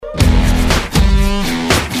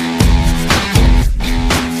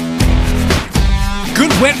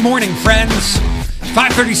morning, friends.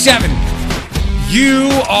 5:37. You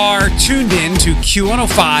are tuned in to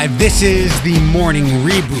Q105. This is the morning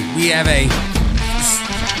reboot. We have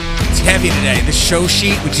it's heavy today. The show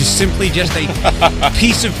sheet, which is simply just a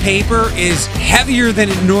piece of paper, is heavier than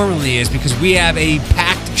it normally is because we have a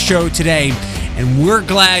packed show today. And we're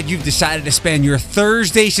glad you've decided to spend your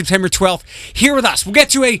Thursday, September 12th, here with us. We'll get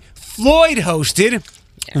to a Floyd-hosted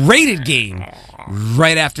rated game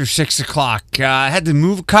right after 6 o'clock. I had to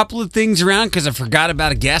move a couple of things around because I forgot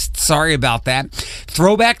about a guest. Sorry about that.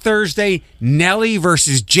 Throwback Thursday, Nelly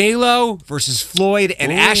versus J-Lo versus Floyd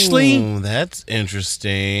and Ashleigh. That's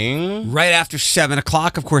interesting. Right after 7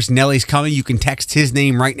 o'clock. Of course, Nelly's coming. You can text his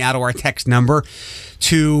name right now to our text number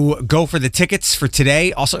to go for the tickets for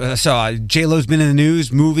today. Also, J-Lo's been in the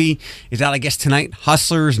news. Movie is out, I guess, tonight.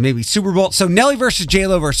 Hustlers, maybe Super Bowl. So Nelly versus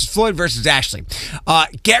J-Lo versus Floyd versus Ashleigh.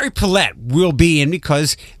 Gary Paulette will be in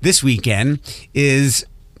because this weekend is,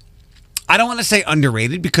 I don't want to say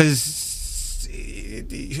underrated because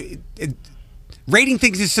rating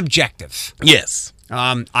things is subjective. Yes.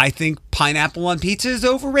 I think pineapple on pizza is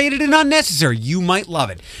overrated and unnecessary. You might love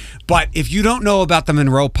it. But if you don't know about the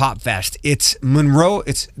Monroe Pop Fest, it's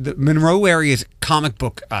the Monroe area's comic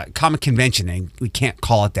convention, and we can't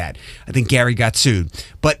call it that. I think Gary got sued.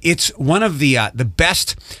 But it's one of the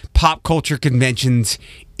best pop culture conventions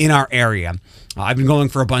in our area. I've been going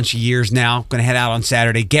for a bunch of years now. Going to head out on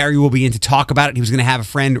Saturday. Gary will be in to talk about it. He was going to have a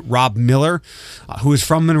friend, Rob Miller, who is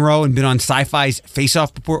from Monroe and been on Sci-Fi's Face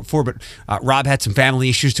Off before, but Rob had some family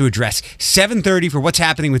issues to address. 7:30 for what's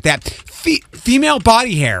happening with that. Female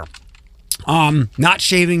body hair. Not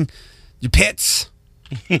shaving your pits,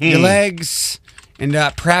 your legs, and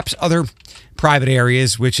perhaps other private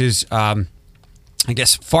areas, which is, I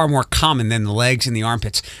guess, far more common than the legs and the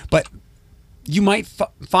armpits. But you might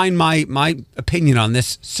find my opinion on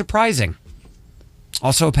this surprising.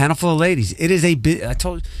 Also, a panel full of ladies. It is a bit. I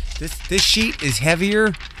told you, this sheet is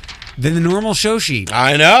heavier than the normal show sheet.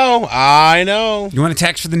 I know. You want to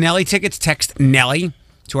text for the Nelly tickets? Text Nelly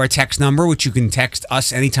to our text number, which you can text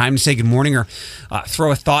us anytime to say good morning or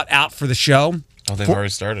throw a thought out for the show. Oh, they've already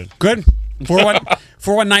started. Good.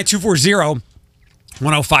 419-240-1055.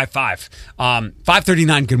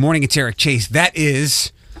 5:39. Good morning. It's Eric Chase. That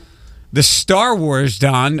is the Star Wars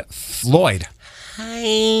Don Floyd. Hi.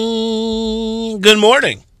 Good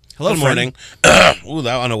morning. Hello, Good morning. Ooh, I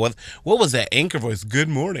don't know what was that anchor voice? Good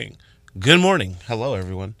morning. Good morning. Hello,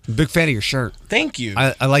 everyone. Big fan of your shirt. Thank you.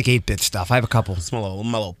 I like 8-bit stuff. I have a couple. It's my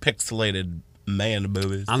little pixelated man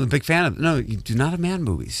boobies. I'm a big fan of. No, you do not have man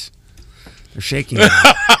boobies. They're shaking.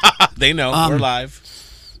 They know. We're live.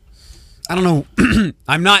 I don't know.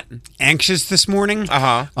 I'm not anxious this morning.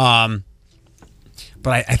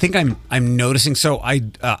 But I think I'm noticing. So I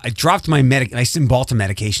dropped my Cymbalta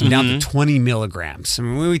medication down to 20 milligrams. I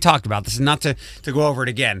mean, we talked about this, and not to go over it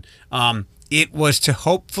again. It was to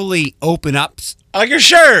hopefully open up. I like your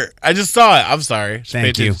shirt. I just saw it. I'm sorry.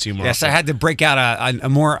 Thank you. Yes, I had to break out an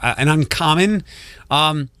uncommon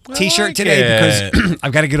T-shirt today because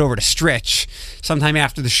I've got to get over to Stritch sometime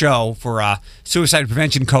after the show for Suicide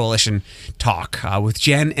Prevention Coalition talk with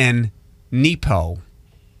Jen and Nepo.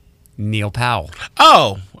 Neil Powell.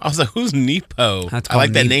 Oh, I was like, who's Nepo? I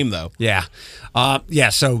like that name though. Yeah, So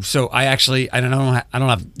I don't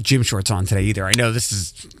have gym shorts on today either. I know this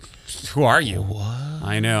is. Who are you? What?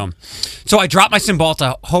 I know. So I dropped my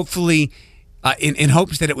Cymbalta, hopefully, in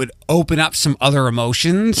hopes that it would open up some other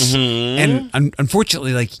emotions. And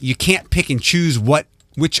unfortunately, like, you can't pick and choose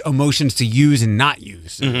which emotions to use and not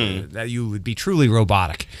use. That you would be truly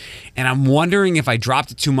robotic. And I'm wondering if I dropped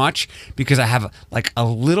it too much because I have a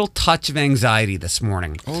little touch of anxiety this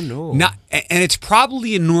morning. Oh no! And it's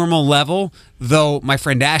probably a normal level, though. My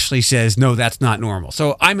friend Ashleigh says no, that's not normal.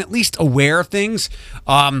 So I'm at least aware of things.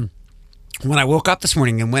 When I woke up this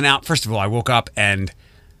morning and went out, first of all, I woke up and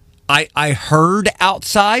I heard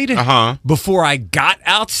outside before I got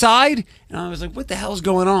outside, and I was like, "What the hell's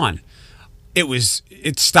going on?" It's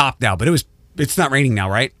stopped now, but it's not raining now,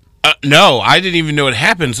 right? No, I didn't even know it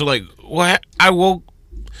happened. So what? I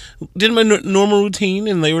did my normal routine,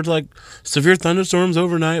 and they were like, severe thunderstorms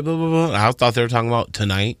overnight, blah, blah, blah. I thought they were talking about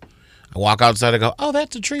tonight. I walk outside, I go, oh,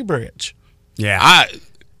 that's a tree branch. Yeah.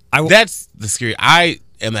 That's the scary. I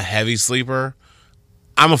am a heavy sleeper.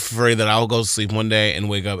 I'm afraid that I'll go to sleep one day and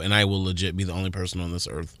wake up, and I will legit be the only person on this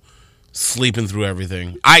earth sleeping through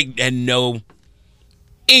everything. I had no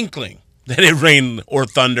inkling that it rained or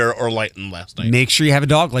thunder or lightened last night. Make sure you have a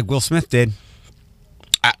dog like Will Smith did.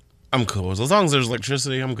 I'm cool. As long as there's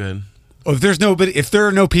electricity, I'm good. Oh, if there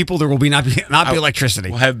are no people, there will not be electricity.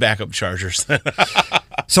 We'll have backup chargers.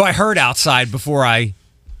 So I heard outside before I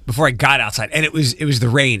got outside, and it was the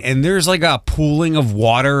rain, and there's like a pooling of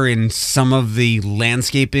water in some of the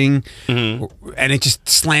landscaping, and it just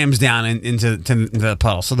slams down into the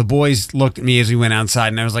puddle. So the boys looked at me as we went outside,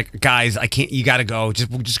 and I was like, "Guys, I can't. You got to go.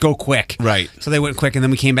 Just go quick." Right. So they went quick, and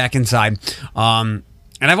then we came back inside. And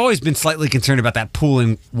I've always been slightly concerned about that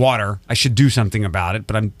pooling water. I should do something about it,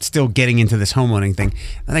 but I'm still getting into this homeowning thing.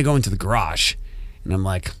 Then I go into the garage, and I'm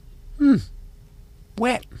like,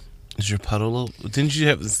 wet. Is your puddle little? Didn't you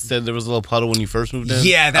have said there was a little puddle when you first moved in?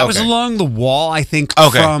 Yeah, that was along the wall, I think,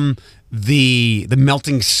 from the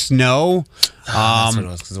melting snow. That's what it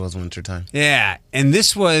was, because it was winter time. Yeah, and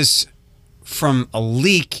this was from a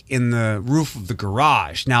leak in the roof of the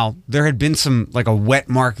garage. Now, there had been like a wet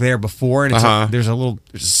mark there before, and there's a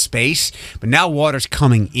space, but now water's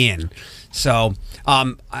coming in. So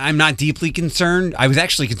I'm not deeply concerned. I was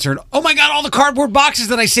actually concerned. Oh my God, all the cardboard boxes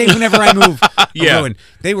that I saved whenever I move. Ruined.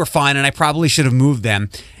 They were fine, and I probably should have moved them.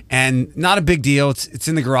 And not a big deal. It's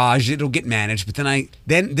in the garage. It'll get managed. But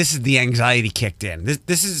then this is the anxiety kicked in.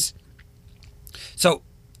 This is so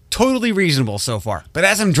totally reasonable so far. But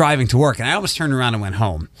as I'm driving to work, and I almost turned around and went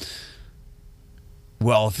home.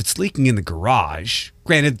 Well, if it's leaking in the garage,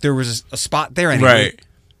 granted there was a spot there anyway. Right.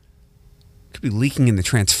 Could be leaking in the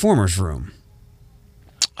Transformers room.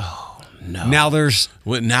 Oh no! Now there's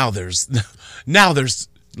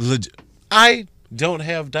I don't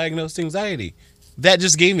have diagnosed anxiety. That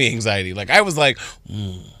just gave me anxiety. Like I was like,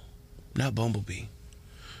 not Bumblebee.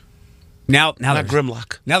 Now not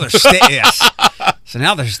Grimlock. Now there's yes. So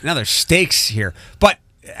now there's stakes here. But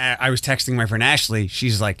I was texting my friend Ashleigh.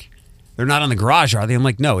 She's like, they're not on the garage, are they? I'm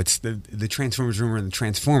like, no, it's the Transformers room and the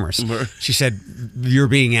Transformers. She said, you're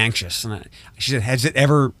being anxious. And she said, has it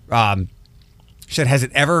ever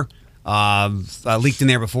leaked in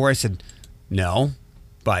there before? I said, no.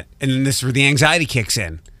 And then this is where the anxiety kicks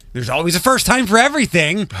in. There's always a first time for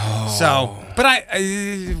everything. Oh.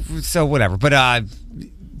 So whatever. But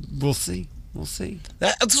we'll see. We'll see.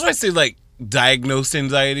 That's why I say like diagnosed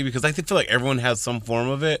anxiety, because I feel like everyone has some form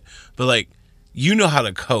of it, but like, you know how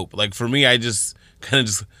to cope. Like for me, I just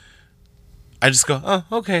go, oh,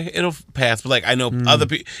 okay, it'll pass. But like I know other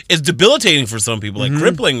people, it's debilitating for some people, like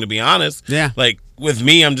crippling, to be honest. Yeah. Like with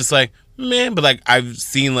me, I'm just like, man. But like I've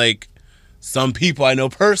seen like some people I know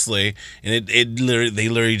personally, and they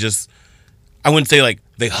literally just, I wouldn't say like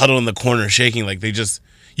they huddle in the corner shaking, like they just,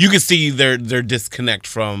 you could see their disconnect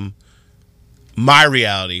from my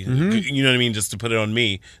reality. You know what I mean? Just to put it on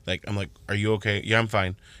me. Like I'm like, are you okay? Yeah, I'm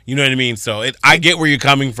fine. You know what I mean? So I get where you're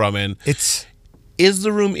coming from, and is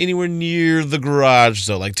the room anywhere near the garage?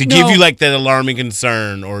 So like to give you like that alarming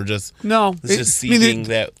concern, or just it's just seeing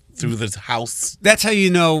that through this house. That's how you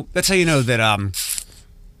know. That's how you know that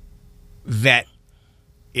that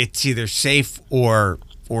it's either safe or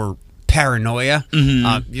paranoia. You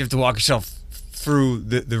have to walk yourself through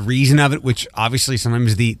the reason of it, which obviously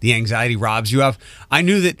sometimes the anxiety robs you of. I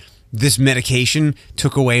knew that this medication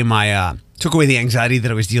took away the anxiety that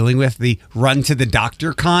I was dealing with, the run to the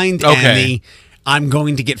doctor kind, and the I'm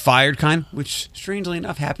going to get fired kind, which strangely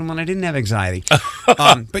enough happened when I didn't have anxiety.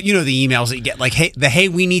 But you know the emails that you get, like, hey,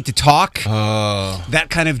 we need to talk, that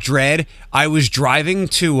kind of dread. I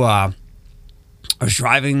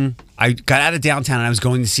got out of downtown and I was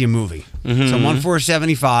going to see a movie. So I'm on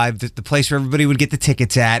 475, the place where everybody would get the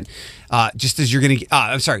tickets at, just as you're going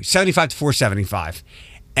to 75 to 475.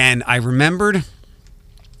 And I remembered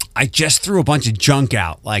I just threw a bunch of junk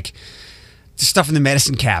out, like stuff in the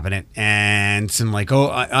medicine cabinet and some like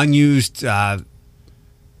unused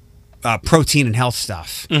protein and health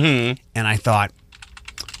stuff. And I thought,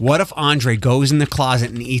 what if Andre goes in the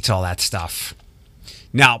closet and eats all that stuff?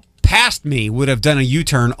 Now, past me would have done a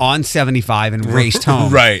U-turn on 75 and raced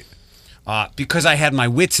home. Right. Because I had my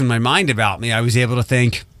wits and my mind about me, I was able to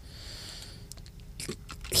think,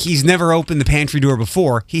 he's never opened the pantry door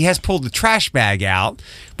before. He has pulled the trash bag out,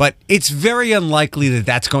 but it's very unlikely that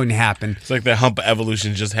that's going to happen. It's like the hump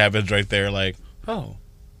evolution just happens right there. Like, oh,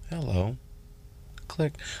 hello,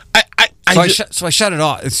 click. So I shut it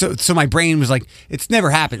off. So my brain was like, it's never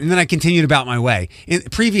happened. And then I continued about my way.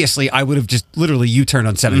 Previously, I would have just literally U-turned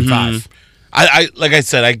on 75. I like I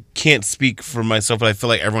said, I can't speak for myself, but I feel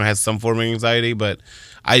like everyone has some form of anxiety. But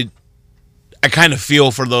I kind of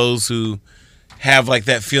feel for those who have like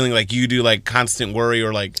that feeling like you do, like constant worry,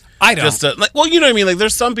 or like I don't. Just like, well, you know what I mean. Like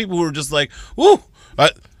there's some people who are just like, woo,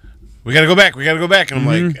 we gotta go back, and I'm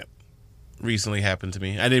like, recently happened to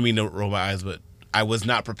me. I didn't mean to roll my eyes, but I was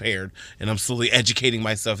not prepared, and I'm slowly educating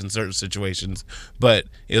myself in certain situations. But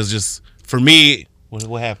it was just, for me,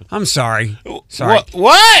 what happened? I'm sorry.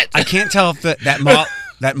 What? I can't tell if that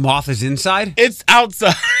that moth is inside? It's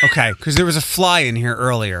outside. Okay, because there was a fly in here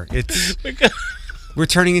earlier. We're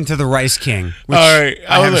turning into the Rice King. Which All right.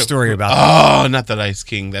 I have a story about that. Oh, not the Ice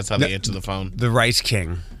King. That's how they answer the phone. The Rice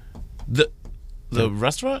King. The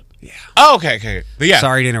restaurant? Yeah. Oh, okay. But yeah.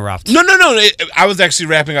 Sorry to interrupt. No. I was actually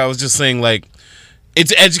rapping. I was just saying, like,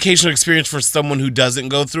 it's an educational experience for someone who doesn't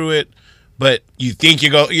go through it, but you think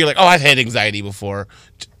you're like, oh, I've had anxiety before.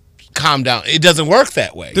 Calm down. It doesn't work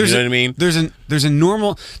that way. You know what I mean? There's a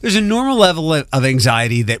normal level of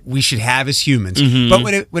anxiety that we should have as humans. Mm-hmm. But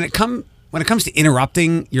when it comes to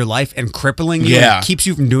interrupting your life and crippling you, and keeps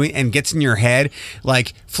you from doing and gets in your head,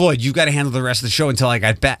 like, Floyd, you've got to handle the rest of the show until I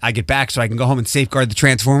get back so I can go home and safeguard the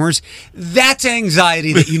Transformers. That's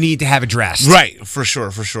anxiety that you need to have addressed. Right, for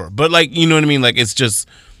sure. But, like, you know what I mean? Like, it's just,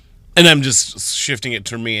 and I'm just shifting it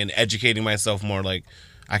to me and educating myself more. Like,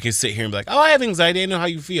 I can sit here and be like, oh, I have anxiety. I know how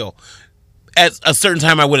you feel. At a certain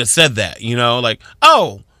time, I would have said that, like,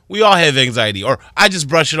 oh, we all have anxiety, or I just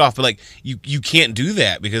brush it off. But, like, you can't do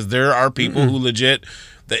that because there are people who legit,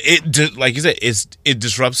 like you said, it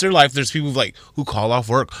disrupts their life. There's people who call off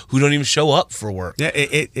work, who don't even show up for work. Yeah,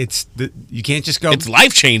 you can't just go. It's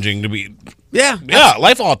life changing to be. Yeah,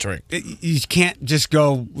 life altering. You can't just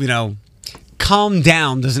go. Calm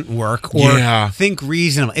down doesn't work, or think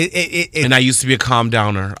reasonable. And I used to be a calm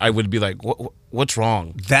downer. I would be like, what's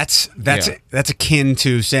wrong? That's akin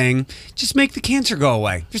to saying, just make the cancer go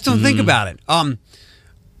away. Just don't think about it.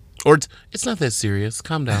 Or it's not that serious.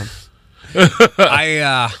 Calm down.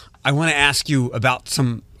 I want to ask you about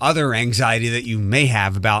some other anxiety that you may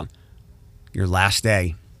have about your last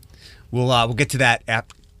day. We'll get to that.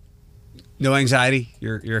 No anxiety.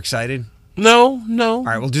 You're excited. No. All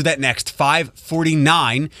right, we'll do that next.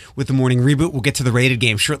 5:49 with the morning reboot. We'll get to the rated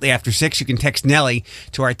game shortly after 6. You can text Nelly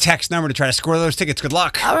to our text number to try to score those tickets. Good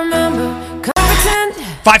luck. I remember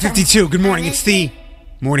 5:52. Good morning. It's the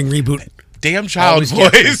morning reboot. Damn child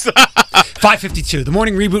voice. 5:52. The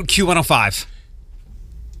morning reboot Q105.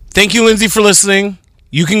 Thank you, Lindsay, for listening.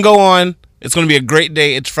 You can go on. It's going to be a great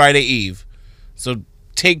day. It's Friday Eve. So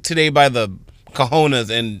take today by the cojones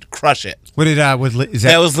and crush it. What did that was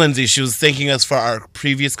Lindsay. She was thanking us for our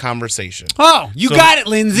previous conversation. Oh, you got it,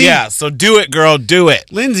 Lindsay. Yeah, so do it, girl. Do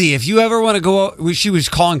it. Lindsay, if you ever want to go, she was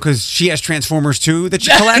calling because she has Transformers too that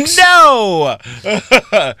she collects. No.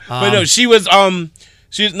 But no, she was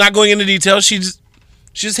she's not going into detail. She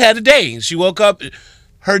just had a day. She woke up,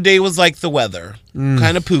 her day was like the weather.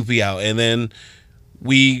 Kind of poopy out, and then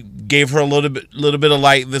we gave her a little bit of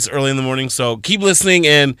light this early in the morning. So keep listening,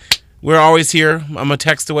 and we're always here. I'm a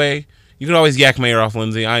text away. You can always yak my ear off,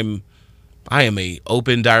 Lindsay. I am a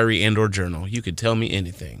open diary and or journal. You could tell me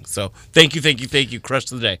anything. So thank you. Crush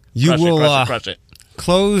the day. Crush it.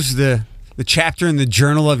 Close the chapter in the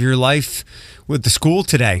journal of your life with the school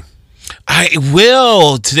today. I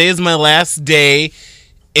will. Today is my last day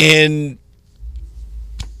in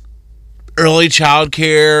early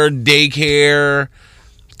childcare, daycare,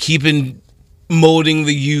 molding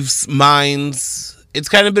the youth's minds. It's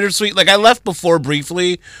kind of bittersweet. Like, I left before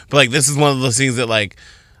briefly, but, like, this is one of those things that, like,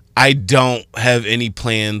 I don't have any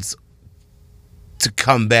plans to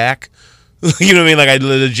come back. You know what I mean? Like, I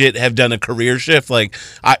legit have done a career shift. Like,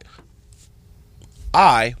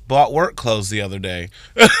 I bought work clothes the other day.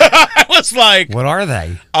 I was like, what are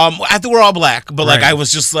they? I think we're all black, but like, right. I was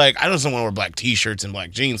just like, I just don't want to wear black t-shirts and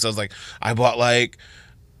black jeans. So I was like, I bought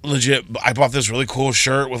this really cool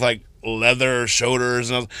shirt with like leather shoulders,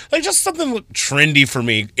 and I was like, just something trendy for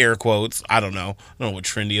me, air quotes. I don't know what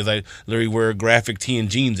trendy is. I literally wear graphic tee and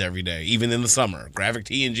jeans every day, even in the summer, graphic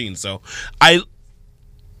tee and jeans. So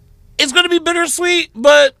it's going to be bittersweet,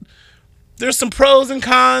 but there's some pros and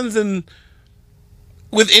cons, and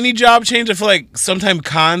with any job change, I feel like sometimes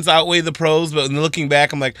cons outweigh the pros, but looking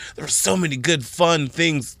back, I'm like, there were so many good, fun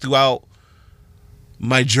things throughout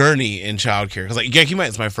my journey in childcare. Because, like, yeah, keep in mind,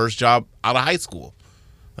 it's my first job out of high school.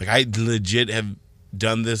 Like, I legit have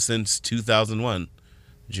done this since 2001.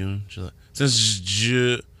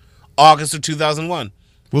 August of 2001.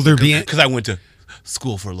 Will there be... Because I went to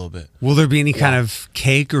school for a little bit. Will there be any kind of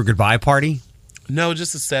cake or goodbye party? No,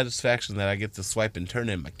 just the satisfaction that I get to swipe and turn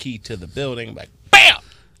in my key to the building. I'm like, bam!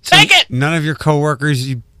 Take it! None of your coworkers,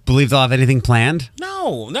 you believe they'll have anything planned?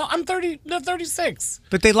 No, I'm 36.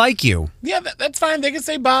 But they like you. Yeah, that's fine. They can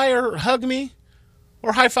say bye or hug me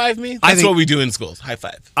or high five me. That's what we do in schools. High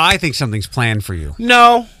five. I think something's planned for you.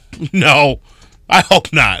 No. I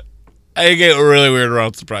hope not. I get really weird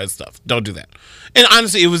around surprise stuff. Don't do that. And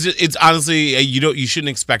honestly, it's honestly, you shouldn't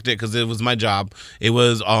expect it because it was my job. It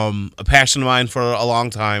was a passion of mine for a long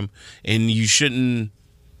time, and you shouldn't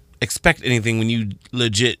expect anything when you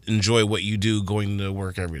legit enjoy what you do going to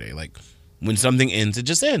work every day. Like, When something ends, it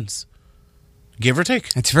just ends. Give or take.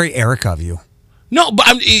 It's very Eric of you. No,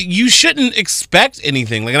 but you shouldn't expect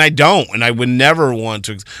anything. Like, and I don't, and I would never want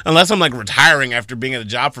to, unless I'm like retiring after being at a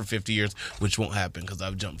job for 50 years, which won't happen because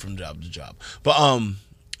I've jumped from job to job. But I'm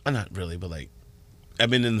not really, but like, I've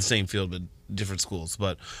been in the same field but different schools.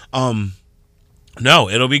 But no,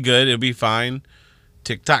 it'll be good. It'll be fine.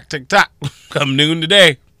 Tick tock, tick tock. Come noon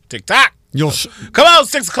today. Tick tock. Come on,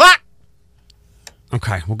 6 o'clock.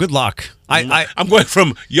 Okay. Well, good luck. I'm going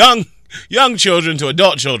from young children to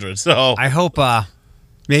adult children. So I hope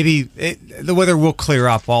maybe the weather will clear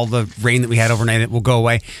up. All the rain that we had overnight, it will go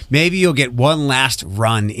away. Maybe you'll get one last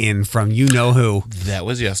run in from you know who. That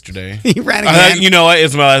was yesterday. He ran again. You know what?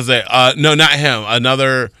 It's my last day. No, not him.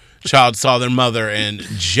 Another child saw their mother and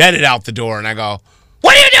jetted out the door, and I go,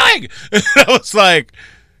 "What are you doing?" And I was like,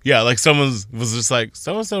 yeah, like someone was just like,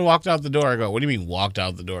 so-and-so walked out the door. I go, what do you mean walked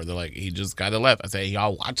out the door? They're like, he just kind of left. I say,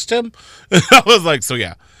 y'all watched him? I was like, so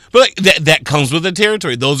yeah. But like that comes with the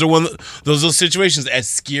territory. Those are situations, as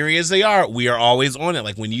scary as they are, we are always on it.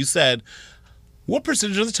 Like when you said, what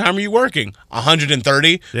percentage of the time are you working? 130?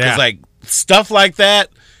 Yeah. Because like stuff like that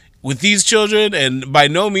with these children, and by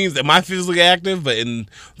no means am I physically active, but in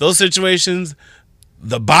those situations,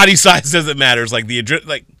 the body size doesn't matter. It's like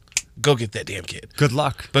like, go get that damn kid. Good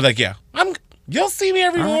luck. But like, yeah, you'll see me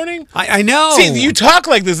every morning. I know. See, you talk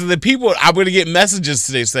like this, and the people, I'm going to get messages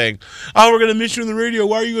today saying, "Oh, we're going to miss you on the radio.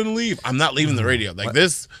 Why are you going to leave?" I'm not leaving the radio. Like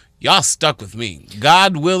this, y'all stuck with me.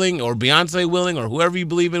 God willing, or Beyonce willing, or whoever you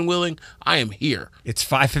believe in willing, I am here. It's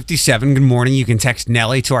 5:57. Good morning. You can text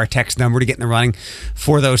Nelly to our text number to get in the running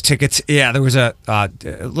for those tickets. Yeah, there was a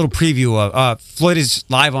little preview of Floyd is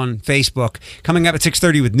live on Facebook. Coming up at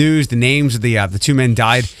 6:30 with news. The names of the two men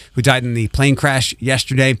who died in the plane crash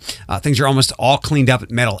yesterday. Things are almost all cleaned up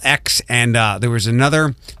at Metal X, and there was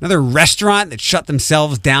another restaurant that shut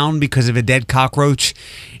themselves down because of a dead cockroach,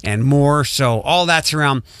 and more. So all that's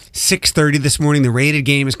around 6:30 this morning. The Rated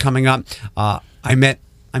game is coming up. I met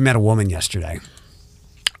a woman yesterday.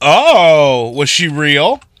 Oh, was she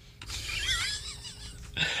real?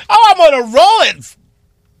 Oh, I'm on a roll at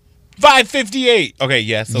 5:58. Okay,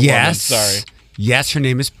 yes. Yes. Woman, sorry. Yes, her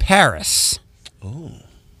name is Paris. Oh.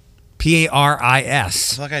 Paris.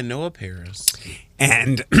 It's like I know a Paris.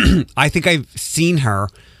 And I think I've seen her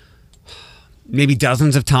maybe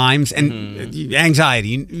dozens of times. And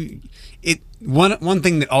anxiety. One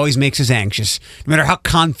thing that always makes us anxious, no matter how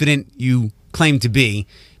confident you claim to be,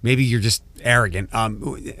 maybe you're just arrogant.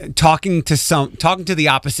 Talking to the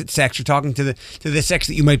opposite sex or talking to the sex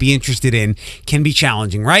that you might be interested in can be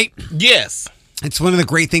challenging, right? Yes. It's one of the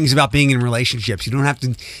great things about being in relationships. You don't have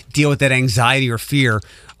to deal with that anxiety or fear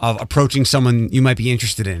of approaching someone you might be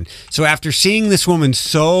interested in. So after seeing this woman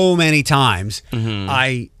so many times,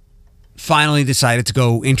 I finally decided to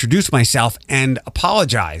go introduce myself and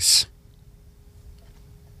apologize.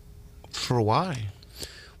 For why?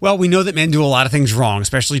 Well, we know that men do a lot of things wrong,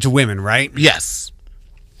 especially to women, right? Yes.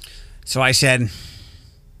 So I said,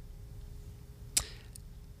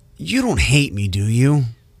 "You don't hate me, do you?"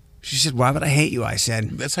 She said, "Why would I hate you?" I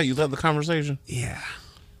said, That's how you led the conversation. "Yeah."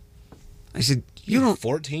 I said, "You don't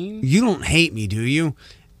 14? You don't hate me, do you?"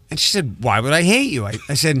 And she said, "Why would I hate you?"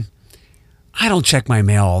 I said, "I don't check my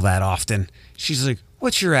mail all that often." She's like,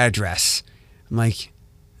 "What's your address?" I'm like,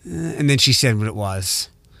 and then she said what it was.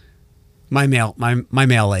 My mail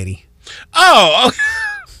lady. Oh, okay.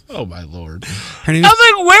 Oh my Lord! Her name I was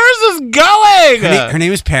like, "Where is this going?" Her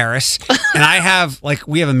name is Paris, and I have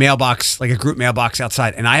we have a mailbox, like a group mailbox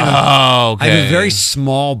outside, and I have I have a very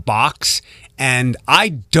small box, and I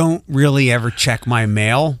don't really ever check my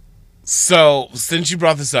mail. So, since you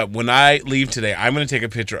brought this up, when I leave today, I'm going to take a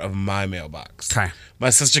picture of my mailbox. Okay.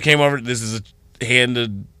 My sister came over. This is a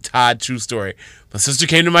handed Todd true story. My sister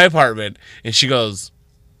came to my apartment, and she goes,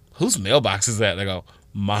 "Whose mailbox is that?" And I go,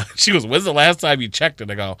 "Mine." She goes, "When's the last time you checked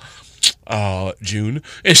it?" I go, June.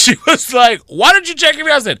 And she was like, "Why don't you check your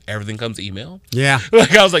mail?" I said, "Everything comes email." Yeah.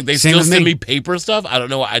 Like, I was like, they Same still with send me. me paper stuff. I don't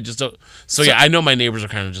know. I just don't. So yeah, I know my neighbors are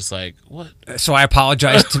kind of just like, what? So I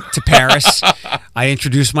apologized to Paris. I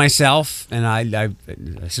introduced myself, and I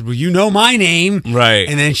said, "Well, you know my name." Right.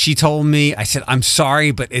 And then she told me, I said, "I'm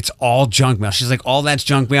sorry, but it's all junk mail." She's like, "All that's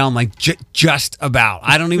junk mail?" I'm like, just about.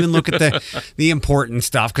 I don't even look at the important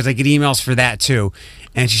stuff because I get emails for that too.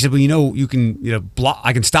 And she said, "Well, you can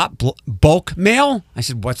I can stop bulk mail." I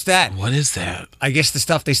said, "What's that?" What is that? I guess the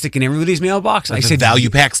stuff they stick in everybody's mailbox. Like I said, value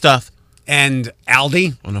pack stuff. And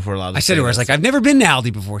Aldi. I don't know if we're allowed to I said to her, I was like, "I've never been to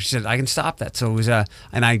Aldi before." She said, "I can stop that." So it was and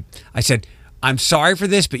I said, "I'm sorry for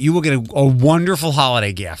this, but you will get a wonderful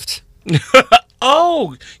holiday gift."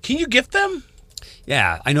 Oh, can you gift them?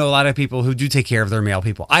 Yeah, I know a lot of people who do take care of their mail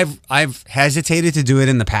people. I've hesitated to do it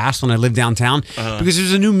in the past when I lived downtown because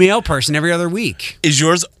there's a new mail person every other week. Is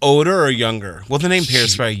yours older or younger? Well, the name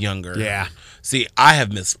Pear's probably younger. Yeah. See, I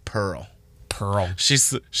have Miss Pearl. Pearl.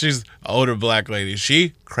 She's an older black lady.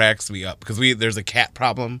 She cracks me up because there's a cat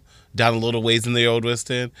problem down a little ways in the old West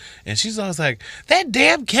End, and she's always like, that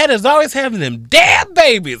damn cat is always having them damn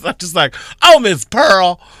babies. I'm just like, oh, Miss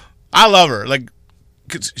Pearl, I love her. Like,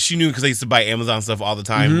 cause she knew because I used to buy Amazon stuff all the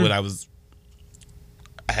time when I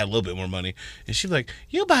had a little bit more money, and she's like,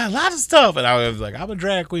 you buy a lot of stuff, and I was like, I'm a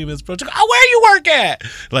drag queen, Miss Pearl. She goes, oh, where you work at?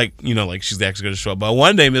 Like, like she's actually gonna show up. But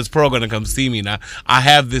one day Miss Pearl gonna come see me. Now I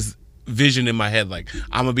have this vision in my head, like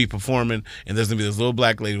I'm gonna be performing, and there's gonna be this little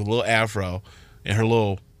black lady with a little afro and her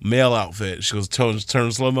little male outfit. She goes turn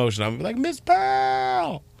slow motion. I'm like, Miss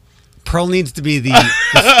Pearl. Pearl needs to be the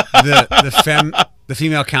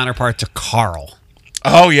female counterpart to Carl.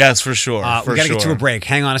 Oh yes, for sure. We got to get to a break.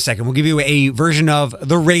 Hang on a second. We'll give you a version of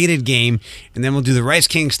the rated game, and then we'll do the Rice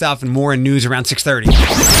King stuff and more in news around 6:30.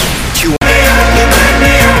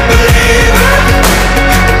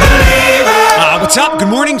 What's up? Good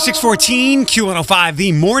morning, 614 Q105,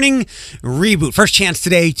 the morning reboot. First chance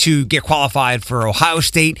today to get qualified for Ohio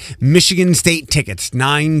State, Michigan State tickets,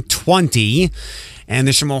 9:20. And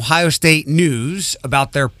there's some Ohio State news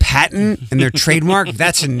about their patent and their trademark.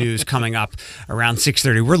 That's in news coming up around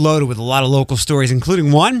 6:30. We're loaded with a lot of local stories,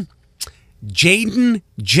 including one. Jaden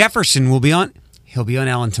Jefferson he'll be on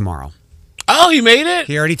Ellen tomorrow. Oh, he made it?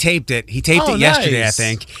 He already taped it. He taped it yesterday, nice. I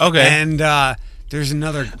think. Okay. And there's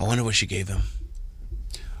another. I wonder what she gave them.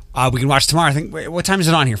 We can watch tomorrow. I think. What time is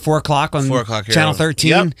it on here? 4 o'clock on 4 o'clock here. Channel 13.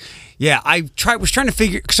 Yep. Yeah, I was trying to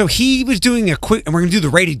figure. So he was doing a quick, and we're gonna do the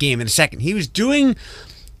rated game in a second. He was doing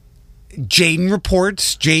Jaden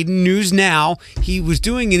Reports, Jaden News Now. He was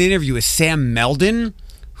doing an interview with Sam Meldon,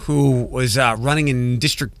 who was running in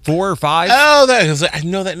District 4 or 5. Oh, I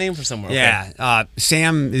know that name from somewhere. Yeah, okay.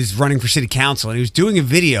 Sam is running for city council, and he was doing a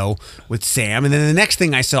video with Sam. And then the next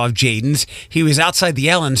thing I saw of Jaden's, he was outside the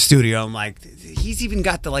Ellen studio. I'm like, he's even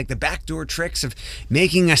got the backdoor tricks of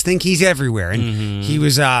making us think he's everywhere. And he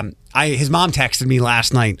was. His mom texted me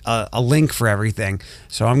last night a link for everything.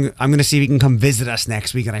 So I'm going to see if he can come visit us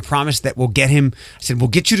next week. And I promised that we'll get him. I said we'll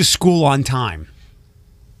get you to school on time.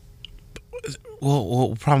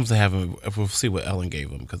 We'll promise to have him. We'll see what Ellen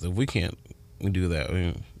gave him, because if we can't do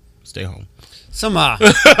that, stay home. She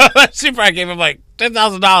probably gave him like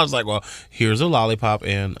 $10,000. Like, well, here's a lollipop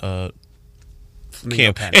and a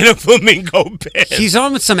flamingo pen. He's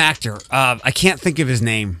on with some actor. I can't think of his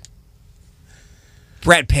name.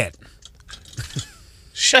 Brad Pitt.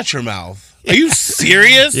 Shut your mouth. Are you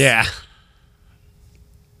serious? Yeah.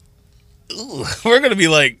 Ugh, we're gonna be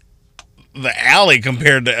like the alley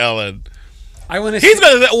compared to Ellen. He's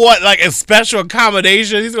gonna what, like a special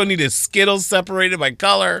accommodation? He's gonna need his Skittles separated by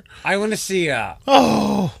color. I want to see. I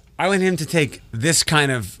want him to take this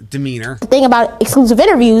kind of demeanor. The thing about exclusive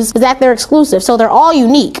interviews is that they're exclusive, so they're all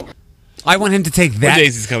unique. I want him to take that. When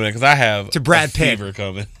Daisy's coming in, because I have to Brad Pitt. Fever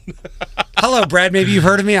coming. Hello, Brad. Maybe you've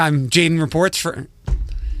heard of me. I'm Jaden Reports for.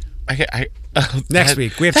 Next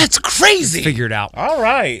week. That's crazy. Figure it out. All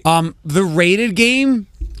right. The rated game.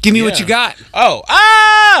 Give me what you got.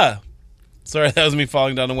 Sorry, that was me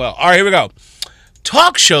falling down the well. All right, here we go.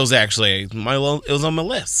 Talk shows, actually, it was on my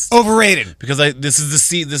list. Overrated. Because this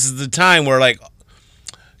is the time where, like,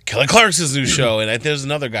 Kelly Clarkson's new show, and there's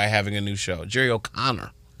another guy having a new show, Jerry O'Connell.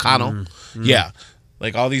 Yeah,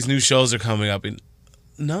 like all these new shows are coming up, and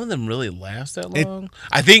none of them really last that long.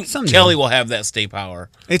 I think Kelly will have that stay power.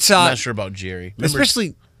 I'm not sure about Jerry.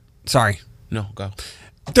 Sorry. No, go.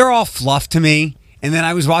 They're all fluff to me. And then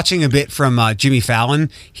I was watching a bit from Jimmy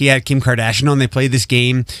Fallon. He had Kim Kardashian on. They played this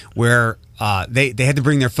game where they had to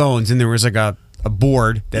bring their phones, and there was like a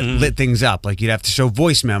board that lit things up. Like you'd have to show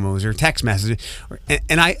voice memos or text messages.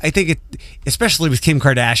 And I think especially with Kim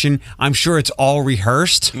Kardashian, I'm sure it's all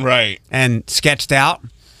rehearsed. Right. And sketched out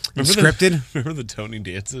and scripted. Remember the Tony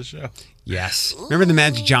Danza show? Yes. Remember the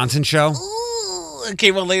Magic Johnson show? Ooh, it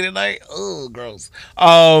came on late at night. Oh, gross.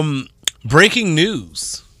 Breaking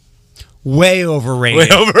news. Way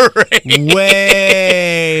overrated.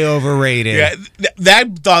 Way overrated. Yeah, I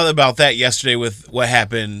thought about that yesterday with what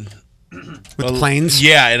happened with the planes.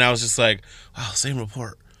 Yeah, and I was just like, wow, same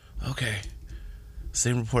report. Okay,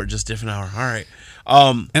 same report, just different hour. All right.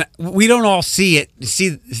 And we don't all see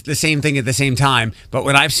the same thing at the same time. But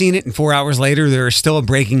when I've seen it, and 4 hours later, there is still a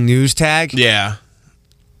breaking news tag. Yeah.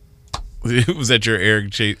 Was that your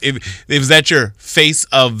Eric Chase? Was that your face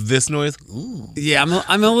of this noise? Ooh. Yeah,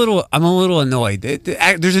 I'm a little annoyed.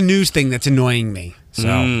 There's a news thing that's annoying me.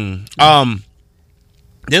 So,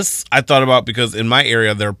 This I thought about because in my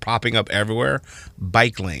area they're popping up everywhere.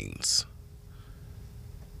 Bike lanes.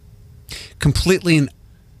 Completely and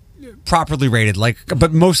properly rated,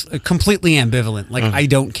 but most completely ambivalent. I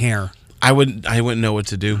don't care. I wouldn't know what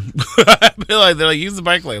to do. I'd be like, they're like, use the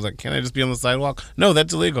bike lane. I was like, can I just be on the sidewalk? No,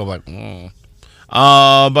 that's illegal. I'm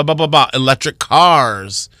like, electric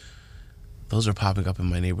cars. Those are popping up in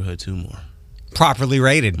my neighborhood too more. Properly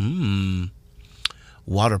rated.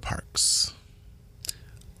 Water parks.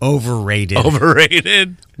 Overrated.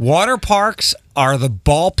 Overrated. Water parks are the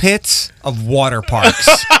ball pits of water parks.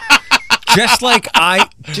 Wow. Just like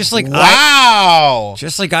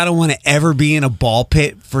I don't want to ever be in a ball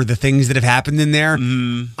pit for the things that have happened in there.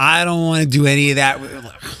 I don't want to do any of that.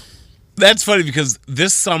 That's funny because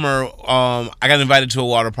this summer I got invited to a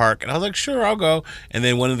water park and I was like, sure, I'll go. And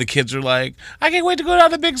then one of the kids were like, I can't wait to go down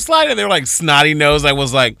the big slide. And they were like snotty nosed. I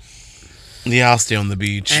was like, yeah, I'll stay on the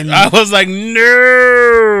beach. And I was like,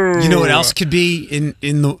 no. You know what else could be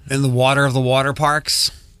in the water of the water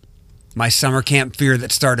parks? My summer camp fear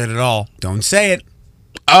that started it all. Don't say it.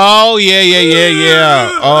 Oh,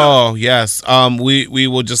 yeah. Oh, yes. We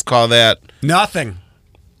will just call that nothing.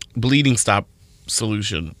 Bleeding stop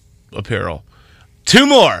solution apparel. 2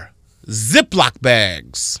 more. Ziploc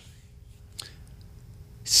bags.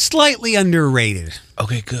 Slightly underrated.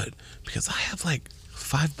 Okay, good. Because I have like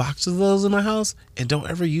 5 boxes of those in my house and don't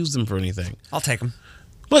ever use them for anything. I'll take them.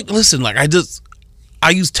 Look, listen, like I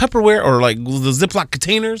use Tupperware or like the Ziploc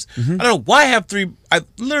containers. I don't know why I have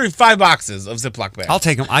literally 5 boxes of Ziploc bags. I'll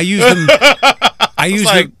take them. I use them.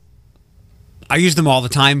 I use them all the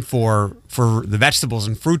time for the vegetables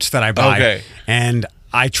and fruits that I buy. Okay. And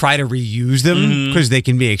I try to reuse them because they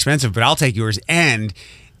can be expensive, but I'll take yours. And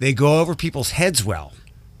they go over people's heads well.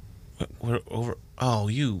 Oh,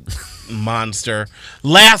 you monster.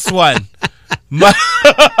 Last one.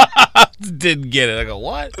 Didn't get it. I go,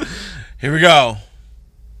 what? Here we go.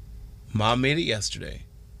 Mom made it yesterday.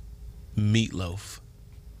 Meatloaf.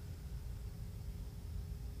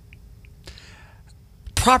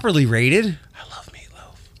 Properly rated. I love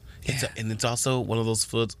meatloaf. And it's also one of those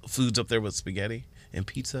foods up there with spaghetti and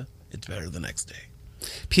pizza. It's better the next day.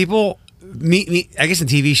 People, I guess in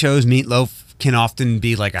TV shows, meatloaf can often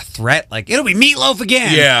be like a threat. Like, it'll be meatloaf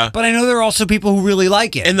again. Yeah. But I know there are also people who really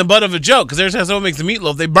like it. And the butt of a joke, because every time someone makes a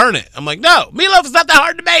meatloaf, they burn it. I'm like, no, meatloaf is not that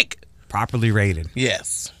hard to make. Properly rated.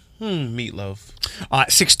 Yes. Meatloaf.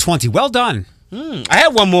 620. Well done. I had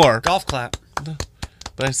one more. Golf clap. But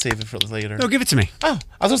I save it for later. No, give it to me. Oh,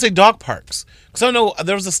 I was going to say dog parks. Because I know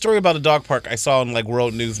there was a story about a dog park I saw on like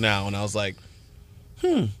World News Now, and I was like,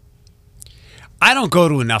 I don't go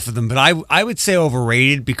to enough of them, but I would say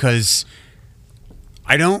overrated because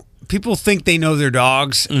people think they know their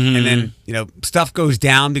dogs, and then stuff goes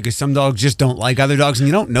down because some dogs just don't like other dogs, and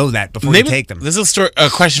you don't know that before you take them. This is a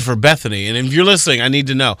question for Bethany, and if you're listening, I need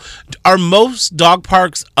to know: are most dog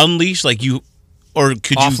parks unleashed, like you, or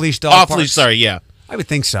could you off-leash dog parks? Sorry, yeah, I would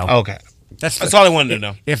think so. Okay, that's all I wanted to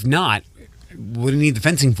know. If not, what do you need the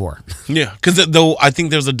fencing for? Yeah, because though I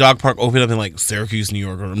think there's a dog park open up in like Syracuse, New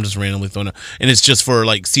York, or I'm just randomly throwing it, and it's just for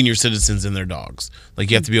like senior citizens and their dogs. Like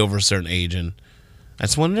you have to be over a certain age and. I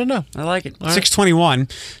just wanted to know. I like it. 621.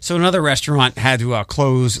 So another restaurant had to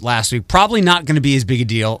close last week. Probably not going to be as big a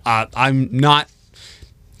deal.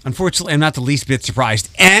 Unfortunately, I'm not the least bit surprised.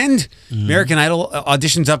 And American Idol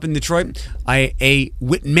auditions up in Detroit. A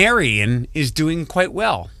Whitmerian is doing quite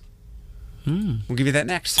well. We'll give you that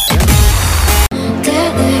next.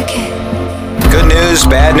 Good news,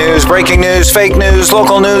 bad news, breaking news, fake news,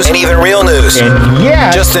 local news, and even real news. And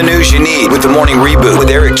just the news you need with the Morning Reboot with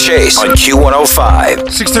Eric Chase on Q105.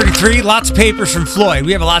 6:33, lots of papers from Floyd.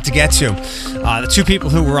 We have a lot to get to. The 2 people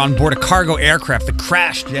who were on board a cargo aircraft that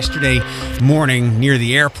crashed yesterday morning near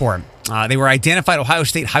the airport. They were identified. Ohio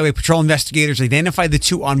State Highway Patrol investigators identified the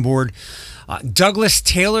 2 on board. Douglas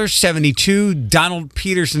Taylor, 72, Donald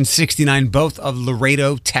Peterson, 69, both of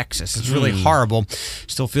Laredo, Texas. It's really horrible.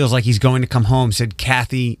 Still feels like he's going to come home, said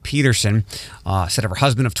Kathy Peterson. Said of her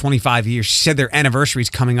husband of 25 years. She said their anniversary is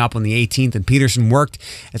coming up on the 18th, and Peterson worked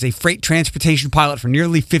as a freight transportation pilot for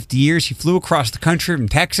nearly 50 years. He flew across the country from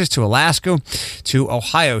Texas to Alaska to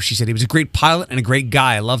Ohio. She said he was a great pilot and a great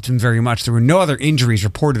guy. I loved him very much. There were no other injuries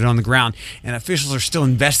reported on the ground, and officials are still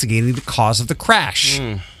investigating the cause of the crash.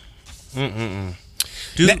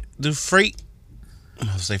 Do freight?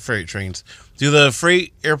 I'll say freight trains. Do the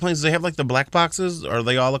freight airplanes? Do they have like the black boxes? Are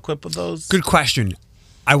they all equipped with those? Good question.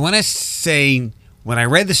 I want to say when I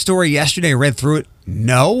read the story yesterday, I read through it.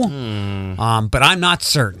 No, but I'm not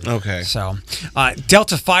certain. Okay. So,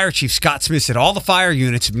 Delta Fire Chief Scott Smith said all the fire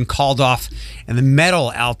units have been called off, and the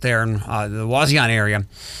metal out there in the Wauseon area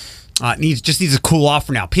needs to cool off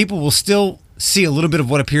for now. People will still see a little bit of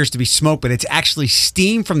what appears to be smoke, but it's actually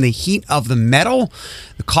steam from the heat of the metal.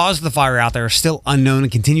 The cause of the fire out there is still unknown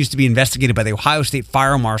and continues to be investigated by the Ohio State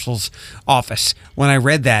Fire Marshal's office. When I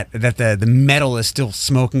read that the metal is still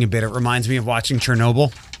smoking a bit, it reminds me of watching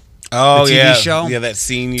Chernobyl. Oh, the TV show. Yeah, that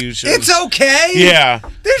scene you showed. It's okay. Yeah.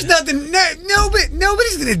 There's nothing.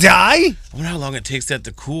 Nobody's going to die. I wonder how long it takes that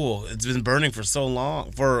to cool. It's been burning for so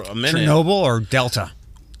long, for a minute. Chernobyl or Delta?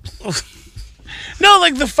 No,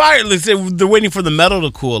 like the fire. Like they're waiting for the metal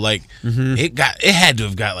to cool. Like it had to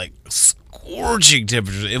have got like scorching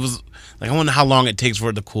temperatures. It was like, I wonder how long it takes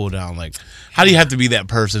for it to cool down. Like, how do you have to be that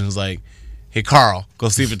person who's like, hey Carl, go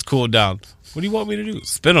see if it's cooled down. What do you want me to do?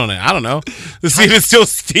 Spit on it? I don't know. To see if it still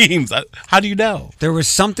steams. How do you know? There was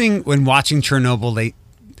something when watching Chernobyl.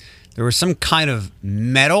 There was some kind of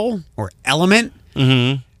metal or element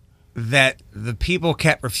that the people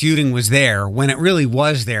kept refuting was there when it really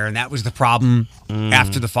was there, and that was the problem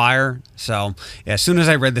after the fire. So, yeah, as soon as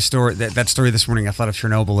I read the story, that story this morning, I thought of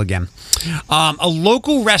Chernobyl again. A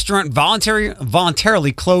local restaurant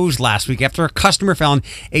voluntarily closed last week after a customer found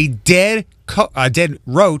a dead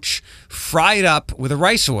roach fried up with a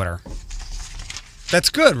rice order. That's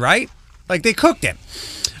good, right? Like, they cooked it.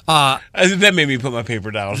 That made me put my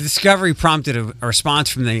paper down. The discovery prompted a response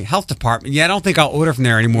from the health department. Yeah, I don't think I'll order from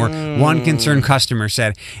there anymore. One concerned customer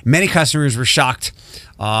said. Many customers were shocked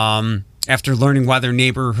after learning why their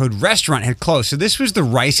neighborhood restaurant had closed. So this was the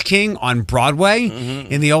Rice King on Broadway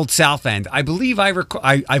in the Old South End. I believe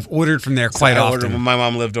I've ordered from there quite often. My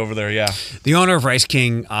mom lived over there, yeah. The owner of Rice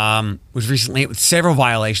King was recently hit with several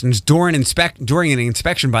violations during an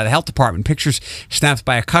inspection by the health department. Pictures snapped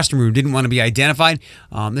by a customer who didn't want to be identified.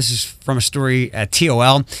 This is from a story at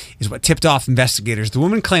TOL, is what tipped off investigators. The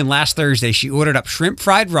woman claimed last Thursday she ordered up shrimp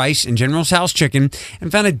fried rice and General Tso's chicken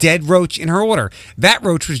and found a dead roach in her order. That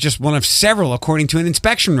roach was just one of several, according to an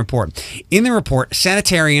inspection report. In the report, a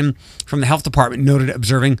sanitarian from the health department noted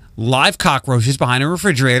observing live cockroaches behind a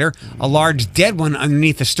refrigerator, a large dead one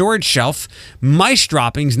underneath the storage shelf, mice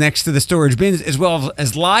droppings next to the storage bins, as well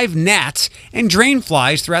as live gnats and drain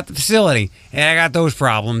flies throughout the facility. Yeah, I got those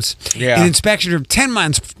problems. Yeah. An inspection of 10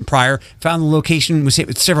 months prior found the location was hit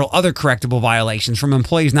with several other correctable violations, from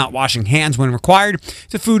employees not washing hands when required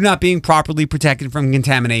to food not being properly protected from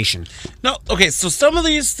contamination. No, okay, so some of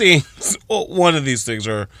these things, one of these things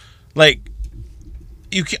are like,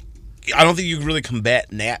 I don't think you can really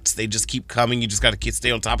combat gnats. They just keep coming. You just got to stay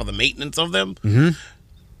on top of the maintenance of them.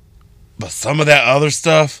 But some of that other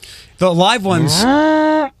stuff, the live ones,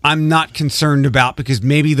 I'm not concerned about, because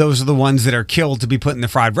maybe those are the ones that are killed to be put in the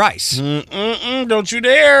fried rice. Don't you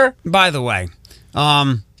dare. By the way,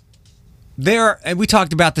 we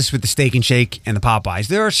talked about this with the Steak and Shake and the Popeyes.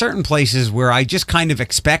 There are certain places where I just kind of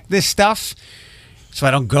expect this stuff, so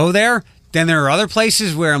I don't go there. Then there are other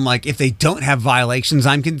places where I'm like, if they don't have violations,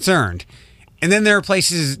 I'm concerned. And then there are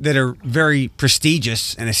places that are very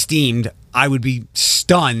prestigious and esteemed. I would be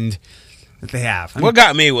stunned that they have. What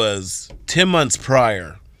got me was 10 months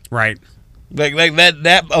prior. Right. Like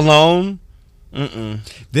that alone.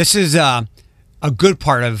 This is a good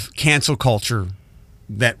part of cancel culture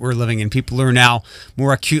that we're living in. People are now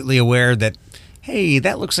more acutely aware that, hey,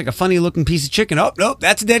 that looks like a funny looking piece of chicken. Oh, nope,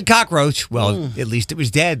 that's a dead cockroach. Well, at least it was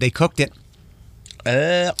dead. They cooked it.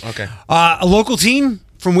 Okay. A local teen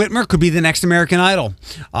from Whitmer could be the next American Idol.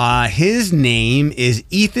 His name is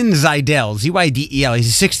Ethan Zydel, Zydel.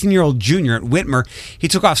 He's a 16-year-old junior at Whitmer. He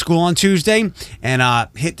took off school on Tuesday and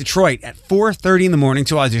hit Detroit at 4:30 in the morning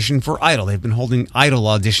to audition for Idol. They've been holding Idol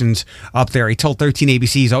auditions up there. He told 13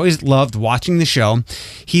 ABC he's always loved watching the show.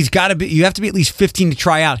 You have to be at least 15 to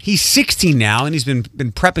try out. He's 16 now, and he's been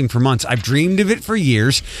prepping for months. I've dreamed of it for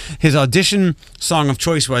years. His audition song of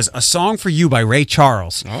choice was A Song for You by Ray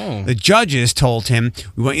Charles. Oh. The judges told him,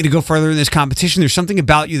 we want you to go further in this competition. There's something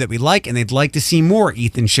about you that we like, and they'd like to see more,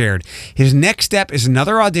 Ethan shared. His next step is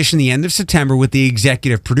another audition the end of September with the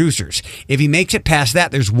executive producers. If he makes it past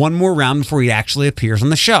that, there's one more round before he actually appears on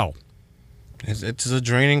the show. It's a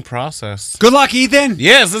draining process. Good luck, Ethan.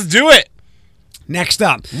 Yes, let's do it. Next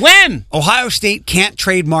up. When? Ohio State can't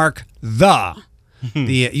trademark the.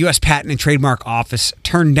 The U.S. Patent and Trademark Office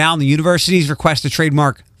turned down the university's request to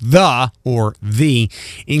trademark the, or the,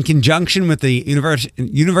 in conjunction with the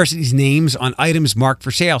university's names on items marked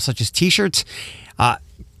for sale, such as T-shirts, a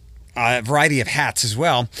variety of hats as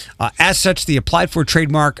well. As such, the applied for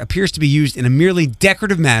trademark appears to be used in a merely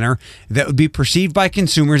decorative manner that would be perceived by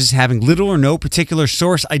consumers as having little or no particular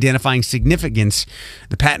source identifying significance,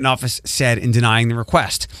 the Patent Office said in denying the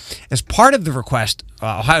request. As part of the request,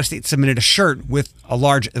 Ohio State submitted a shirt with a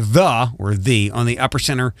large the, or the, on the upper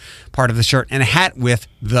center part of the shirt and a hat with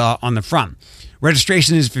on the front.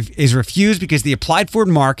 Registration is refused because the applied for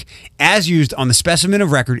mark, as used on the specimen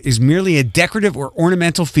of record, is merely a decorative or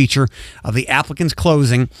ornamental feature of the applicant's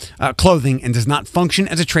clothing and does not function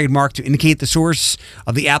as a trademark to indicate the source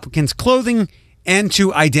of the applicant's clothing and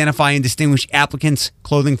to identify and distinguish applicants'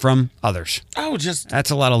 clothing from others. That's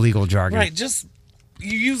a lot of legal jargon. Right, just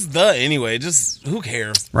you use the anyway. Just who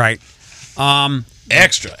cares? Right.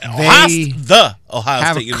 Extra. Ohio State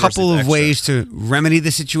have a couple of ways to remedy the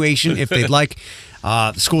situation if they'd like.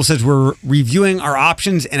 The school says we're reviewing our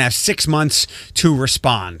options and have 6 months to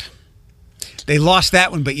respond. They lost that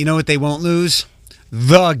one, but you know what they won't lose?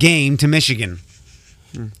 The game to Michigan.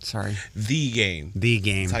 Sorry. The game.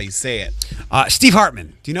 That's how you say it. Steve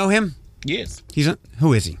Hartman. Do you know him? Yes.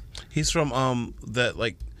 Who is he? He's from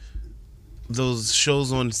those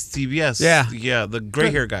shows on CBS. Yeah, the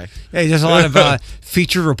gray hair guy. Yeah, he does a lot of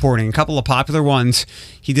feature reporting. A couple of popular ones.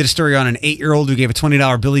 He did a story on an 8-year-old who gave a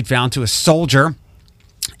 $20 bill he'd found to a soldier,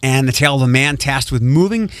 and the tale of a man tasked with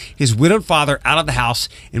moving his widowed father out of the house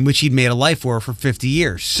in which he'd made a life for 50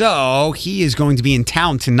 years. So he is going to be in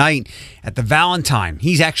town tonight at the Valentine.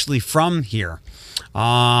 He's actually from here.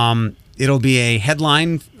 It'll be a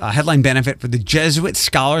headline benefit for the Jesuit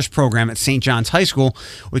Scholars Program at St. John's High School,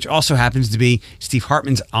 which also happens to be Steve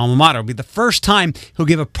Hartman's alma mater. It'll be the first time he'll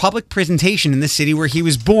give a public presentation in the city where he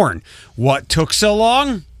was born. What took so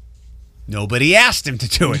long? Nobody asked him to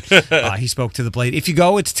do it. He spoke to the Blade. If you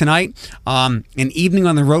go, it's tonight. An evening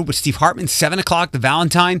on the road with Steve Hartman, 7 o'clock, the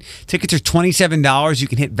Valentine. Tickets are $27. You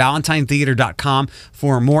can hit valentinetheater.com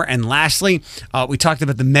for more. And lastly, we talked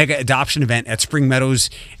about the mega adoption event at Spring Meadows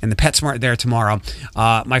and the PetSmart there tomorrow.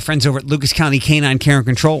 My friends over at Lucas County Canine Care and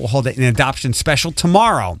Control will hold an adoption special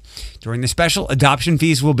tomorrow. During the special, adoption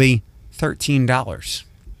fees will be $13.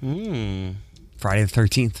 Friday the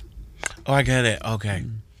 13th. Oh, I get it. Okay.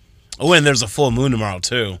 Oh, and there's a full moon tomorrow,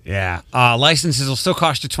 too. Yeah. Licenses will still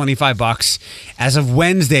cost you $25. As of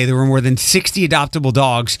Wednesday, there were more than 60 adoptable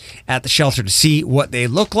dogs at the shelter. To see what they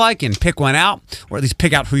look like and pick one out, or at least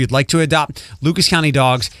pick out who you'd like to adopt,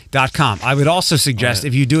 lucascountydogs.com. I would also suggest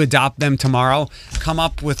if you do adopt them tomorrow, come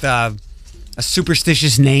up with a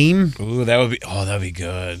superstitious name. Ooh, that would be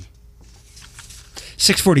good.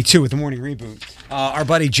 6:42 with the morning reboot. Our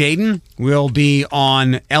buddy Jaden will be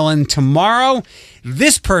on Ellen tomorrow.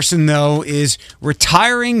 This person, though, is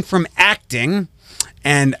retiring from acting,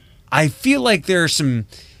 and I feel like there are some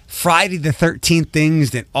Friday the 13th things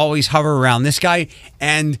that always hover around this guy,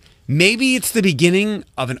 and maybe it's the beginning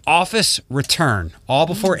of an Office return, all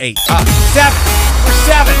before 8. 7. We're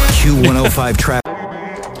 7. Q105 traffic.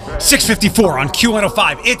 6:54 on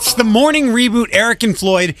Q105. It's the morning reboot, Eric and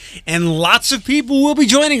Floyd, and lots of people will be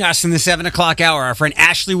joining us in the 7 o'clock hour. Our friend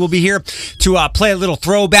Ashleigh will be here to play a little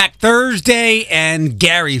Throwback Thursday, and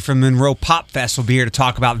Gary from Monroe Pop Fest will be here to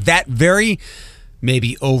talk about that very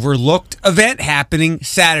maybe overlooked event happening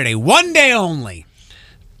Saturday. One day only.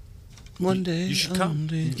 One day. You should come.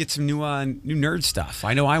 Get some new nerd stuff.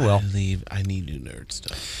 I know I will. I need new nerd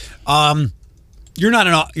stuff. You're not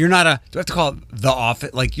a. Do I have to call it The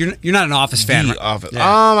Office? Like you're not an Office fan. The right? Office. Yeah.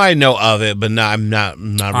 I know of it, but I'm not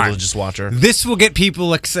a religious watcher. This will get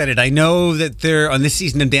people excited. I know that they're on this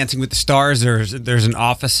season of Dancing with the Stars. There's an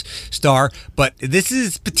Office star, but this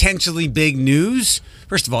is potentially big news.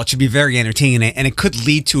 First of all, it should be very entertaining, and it could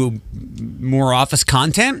lead to more Office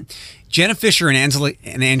content. Jenna Fischer and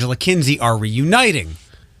Angela Kinsey are reuniting,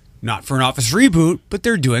 not for an Office reboot, but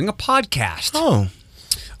they're doing a podcast. Oh.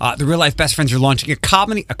 The Real Life Best Friends are launching a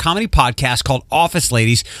comedy podcast called Office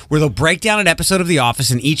Ladies, where they'll break down an episode of The Office,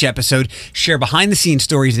 and each episode share behind-the-scenes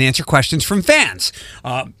stories and answer questions from fans.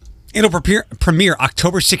 It'll premiere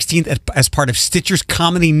October 16th as part of Stitcher's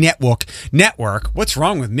Comedy Network. What's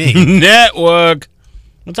wrong with me? Network.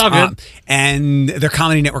 It's all good. And their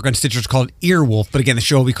comedy network on Stitcher is called Earwolf. But again, the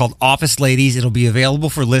show will be called Office Ladies. It'll be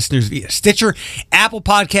available for listeners via Stitcher, Apple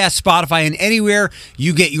Podcasts, Spotify, and anywhere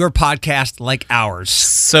you get your podcast like ours.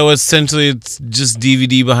 So essentially, it's just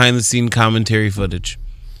DVD behind-the-scene commentary footage.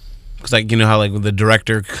 Because, like, you know how, like, with the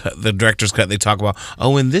director's cut, they talk about,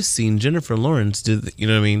 in this scene, Jennifer Lawrence did, you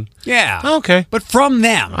know what I mean? Yeah. Okay. But from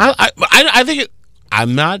them. I think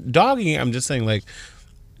I'm not dogging it. I'm just saying, like,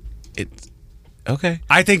 it's okay.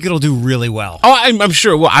 I think it'll do really well. Oh, I'm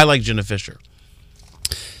sure. Well, I like Jenna Fischer.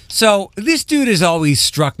 So this dude has always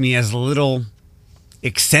struck me as a little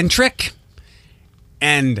eccentric,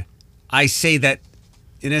 and I say that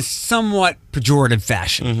in a somewhat pejorative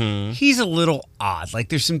fashion. Mm-hmm. He's a little odd. Like,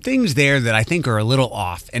 there's some things there that I think are a little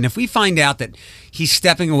off. And if we find out that he's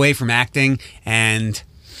stepping away from acting and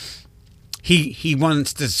he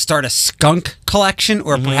wants to start a skunk collection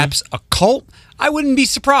or perhaps a cult, I wouldn't be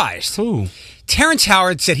surprised. Ooh. Terrence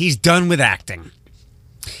Howard said he's done with acting.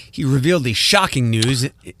 He revealed the shocking news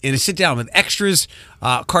in a sit-down with Extras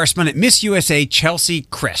correspondent Miss USA Chelsea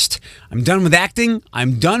Christ. I'm done with acting.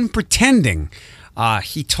 I'm done pretending.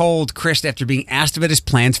 He told Christ after being asked about his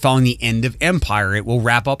plans following the end of Empire. It will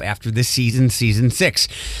wrap up after this season 6.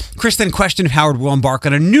 Christ then questioned if Howard will embark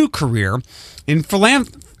on a new career in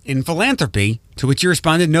philanthropy, to which he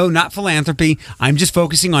responded, no, not philanthropy. I'm just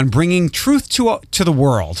focusing on bringing truth to the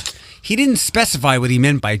world. He didn't specify what he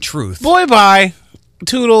meant by truth. Boy, bye.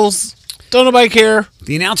 Toodles. Don't nobody care.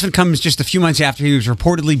 The announcement comes just a few months after he was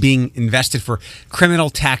reportedly being invested for criminal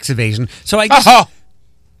tax evasion. So I guess... Oh,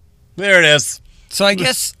 there it is. So I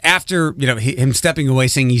guess after him stepping away,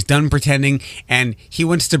 saying he's done pretending and he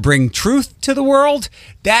wants to bring truth to the world,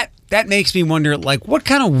 that makes me wonder, like, what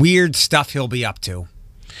kind of weird stuff he'll be up to.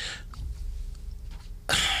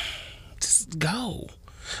 Just go.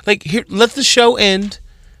 Like, here, let the show end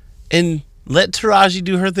and let Taraji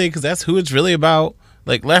do her thing, because that's who it's really about.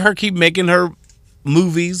 Like, let her keep making her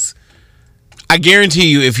movies. I guarantee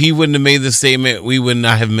you, if he wouldn't have made this statement, we would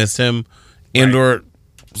not have missed him and/or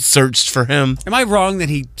searched for him. Am I wrong that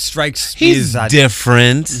he strikes? He's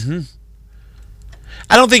different. Mm-hmm.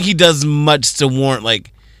 I don't think he does much to warrant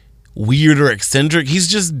like weird or eccentric. He's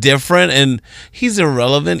just different, and he's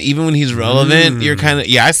irrelevant. Even when he's relevant, you're kind of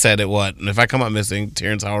I said it. What? And if I come out missing,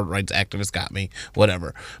 Terrence Howard rights activist got me.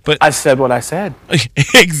 Whatever. But I said what I said.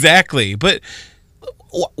 Exactly. But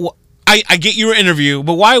I get your interview,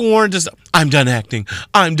 but why warrant just? I'm done acting.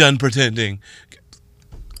 I'm done pretending.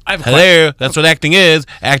 Hello, that's what acting is.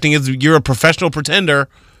 Acting is you're a professional pretender.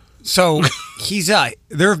 So he's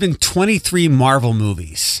there have been 23 Marvel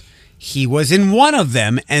movies. He was in one of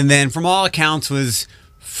them, and then from all accounts was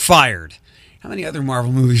fired. How many other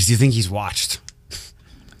Marvel movies do you think he's watched?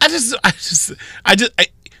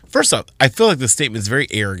 First off, I feel like the statement is very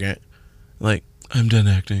arrogant. Like, I'm done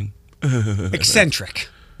acting. Eccentric.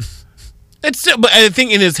 But I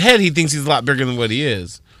think in his head he thinks he's a lot bigger than what he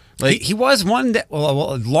is. Like he was one that a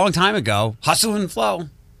long time ago. Hustle and Flow.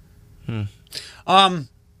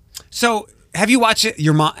 So have you watched it?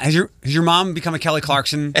 Your mom has your mom become a Kelly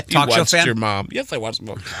Clarkson talk show fan? Your mom? Yes, I watched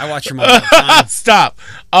mom. I watch your mom all the time. Stop.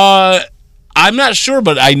 I'm not sure,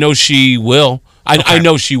 but I know she will. I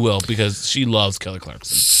know she will because she loves Kelly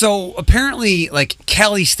Clarkson. So apparently, like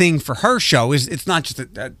Kelly's thing for her show is it's not just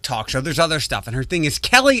a talk show. There's other stuff, and her thing is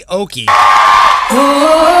Kellyoke.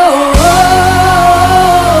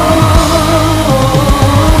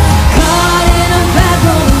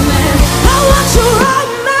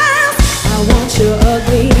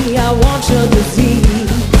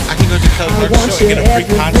 I can go to Kelly Clarkson's show and get a free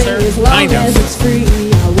concert. Kind of. I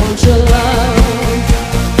want your love.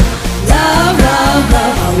 Love, love,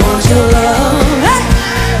 love, I want your love. Hey!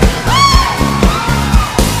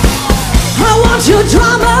 I want your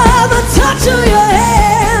drama, the touch of your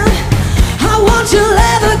hand. I want your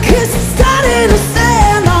leather kiss starting to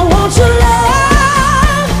sand. I want your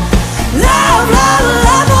love. Love, love,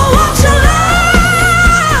 love, I want your love.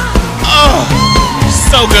 Oh,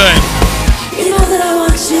 so good. You know that I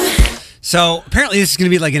want you. So apparently this is going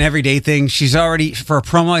to be like an everyday thing. She's already, for a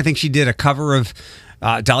promo, I think she did a cover of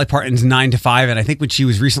Dolly Parton's 9 to 5, and I think when she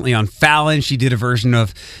was recently on Fallon, she did a version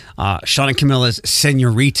of Sean and Camilla's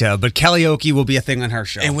Senorita, but Kellyoke will be a thing on her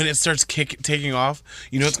show. And when it starts taking off,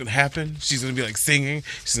 you know what's going to happen? She's going to be like singing,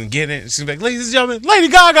 she's going to get it, she's going to be like, ladies and gentlemen, Lady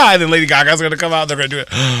Gaga, and then Lady Gaga's going to come out, they're going to do it.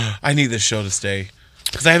 I need this show to stay,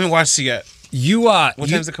 because I haven't watched it yet. What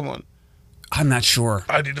time does it come on? I'm not sure.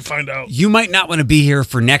 I need to find out. You might not want to be here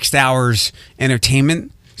for next hour's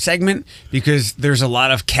entertainment segment because there's a lot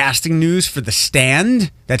of casting news for The Stand,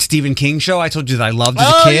 that Stephen King show I told you that I loved as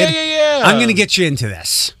a kid. Yeah. I'm going to get you into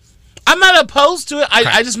this. I'm not opposed to it.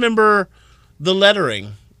 I just remember the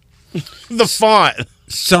lettering, the font.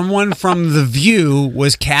 Someone from The View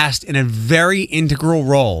was cast in a very integral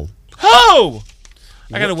role. Oh!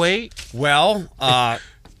 I got to wait. Well,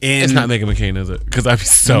 it's not Megan McCain, is it? Because I'd be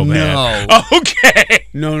so mad. No. Okay.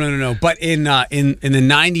 No. But in the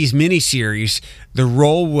 90s miniseries, the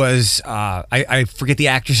role was I forget the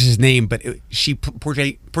actress's name, but she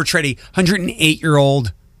portrayed a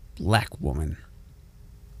 108-year-old black woman.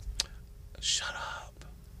 Shut up.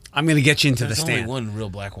 I'm going to get you into There's The Stand. only one real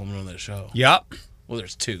black woman on that show. Yep. Well,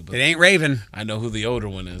 there's two, but It ain't Raven. I know who the older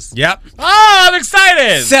one is. Yep. Oh, I'm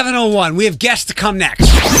excited. 7:01. We have guests to come next.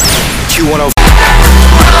 Q105.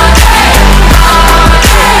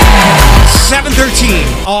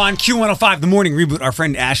 7:13 on Q105, the morning reboot. Our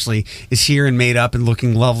friend Ashleigh is here and made up and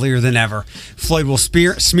looking lovelier than ever. Floyd will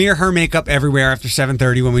smear her makeup everywhere after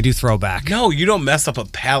 7:30 when we do throwback. No, you don't mess up a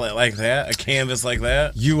palette like that, a canvas like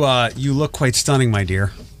that. You look quite stunning, my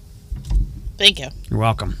dear. Thank you. You're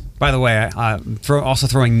welcome. By the way, also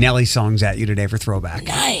throwing Nelly songs at you today for throwback.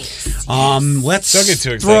 Nice. Let's Don't get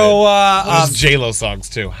too excited. throw J-Lo songs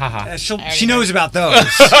too. Haha. she knows about those.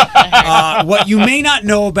 What you may not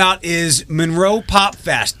know about is Monroe Pop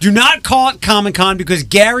Fest. Do not call it Comic-Con because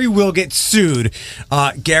Gary will get sued.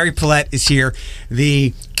 Gary Paulette is here,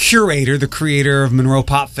 the curator, the creator of Monroe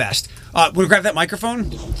Pop Fest. Want to grab that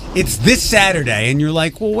microphone? It's this Saturday, and you're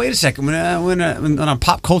like, well, wait a second. When a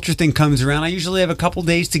pop culture thing comes around, I usually have a couple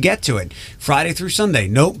days to get to it. Friday through Sunday.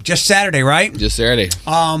 Nope, just Saturday, right? Just Saturday.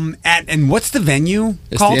 And what's the venue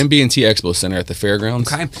It's called? the MB&T Expo Center at the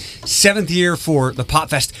fairgrounds. Okay, 7th year for the Pop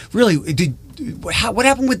Fest. Really, what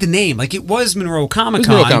happened with the name? Like, it was Monroe Comic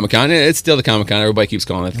Con. Monroe Comic Con. It's still the Comic Con. Everybody keeps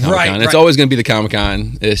calling it the Comic Con. Right, It's always going to be the Comic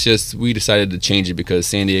Con. It's just we decided to change it because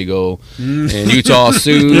San Diego and Utah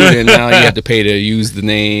sued, and now you have to pay to use the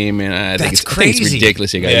name. And I think it's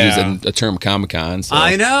ridiculous. You got to use a term Comic Con. So,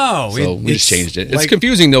 I know. So we just changed it. It's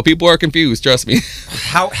confusing though. People are confused. Trust me.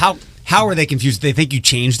 How are they confused? They think you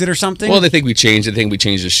changed it or something? Well, they think we changed it. They think we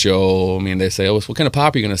changed the show. I mean, they say, "Oh, what kind of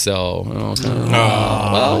pop are you going to sell?" Well,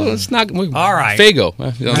 it's not. All right. Fago.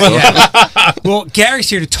 Well, Gary's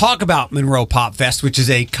here to talk about Monroe Pop Fest, which is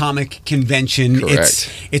a comic convention.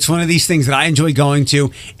 Correct. It's one of these things that I enjoy going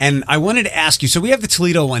to, and I wanted to ask you. So we have the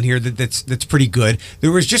Toledo one here that's pretty good.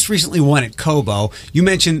 There was just recently one at Cobo. You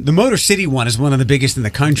mentioned the Motor City one is one of the biggest in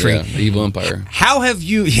the country. Yeah, the Evil Empire. How have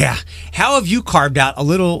you carved out a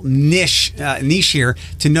little niche here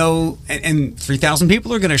to know, and 3,000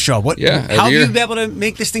 people are going to show up? How have you been able to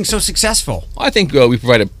make this thing so successful? I think we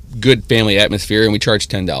provide a good family atmosphere, and we charge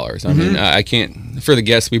 $10. I mean, I can't, for the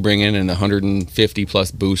guests we bring in and the 150 plus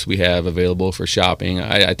booths we have available for shopping,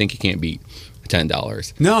 I think you can't beat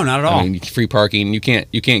 $10. No, not at all. I mean, free parking. You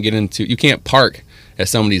can't park at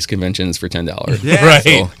some of these conventions for $10. Yeah, right.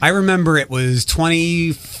 So, I remember it was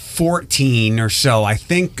 2014 or so. I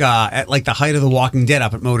think at like the height of The Walking Dead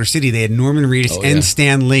up at Motor City, they had Norman Reedus and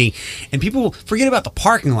Stan Lee. And people, forget about the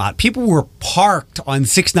parking lot. People were parked on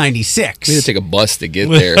 696. We had to take a bus to get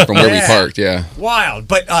there from where we parked, Wild.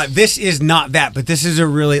 But this is not that. But this is a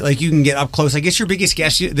really, like, you can get up close. I guess your biggest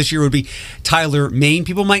guest this year would be Tyler Mane.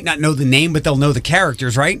 People might not know the name, but they'll know the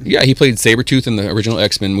characters, right? Yeah, he played Sabretooth in the original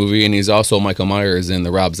X-Men movie, and he's also Michael Myers in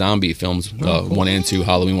the Rob Zombie films, 1 and 2,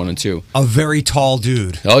 Halloween 1 and 2. A very tall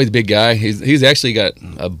dude. Oh, he's a big guy. He's actually got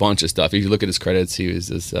a bunch of stuff. If you look at his credits, he was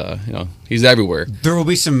just, he's everywhere. There will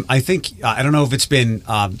be some, I think, I don't know if it's been,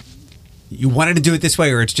 you wanted to do it this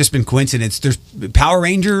way or it's just been coincidence. There's Power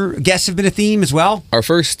Ranger guests have been a theme as well. Our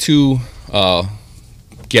first two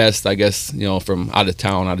guests, I guess, from out of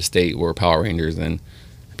town, out of state, were Power Rangers, and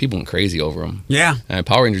people went crazy over them. Yeah. And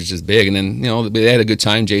Power Rangers is just big. And then, they had a good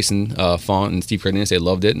time. Jason Font and Steve Cardenas, they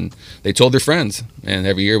loved it. And they told their friends. And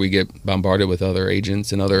every year we get bombarded with other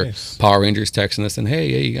agents and other Power Rangers texting us and, hey,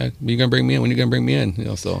 you going to bring me in? When are you going to bring me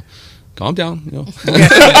in? So calm down.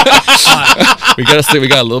 We got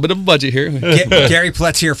a little bit of a budget here. Gary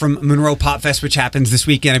Paulette's here from Monroe Pop Fest, which happens this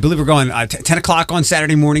weekend. I believe we're going 10 o'clock on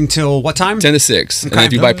Saturday morning till what time? 10 to 6. Okay. And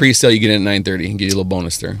if you buy pre-sale, you get it at 9:30 and get you a little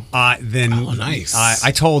bonus there. Nice.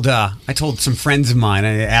 I told some friends of mine,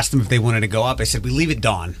 I asked them if they wanted to go up. I said, we leave at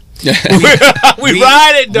dawn. we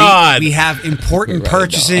ride at dawn. We have important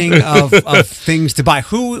purchasing of things to buy.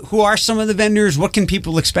 Who are some of the vendors? What can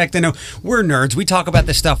people expect? I know we're nerds. We talk about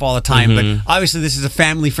this stuff all the time, but obviously this is a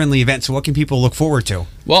family-friendly event, so what can people look forward to?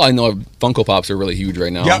 Well, I know Funko Pops are really huge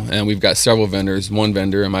right now, Yep. and we've got several vendors. One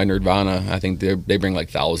vendor in my Nerdvana, I think they bring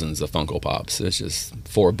like thousands of Funko Pops. It's just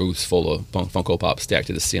 4 booths full of Funko Pops stacked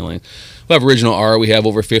to the ceiling. We have original art. We have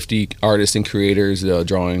over 50 artists and creators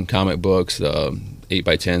drawing comic books,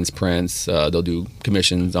 8x10s, prints. They'll do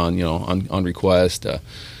commissions on request.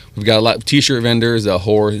 We've got a lot of T-shirt vendors.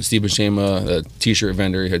 Horror, Steve Buscema, a T-shirt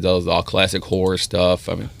vendor who does all classic horror stuff.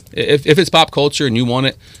 I mean, if it's pop culture and you want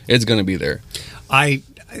it, it's going to be there. I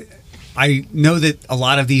know that a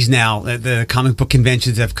lot of these now, the comic book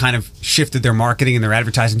conventions have kind of shifted their marketing and their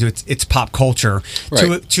advertising to its pop culture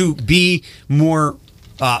to be more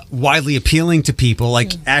widely appealing to people. Like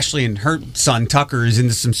Ashleigh and her son Tucker is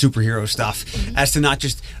into some superhero stuff, as to not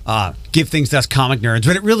just give things to us comic nerds,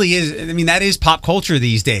 but it really is. I mean, that is pop culture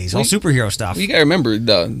these days. All superhero stuff. You got to remember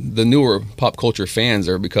the newer pop culture fans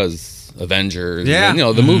are because Avengers. Yeah.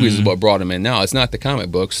 And, the movies is what brought them in now. It's not the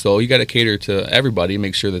comic books. So you got to cater to everybody,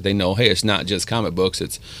 make sure that they know, hey, it's not just comic books.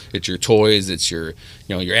 It's your toys, it's your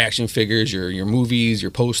your action figures, your movies,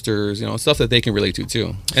 your posters, stuff that they can relate to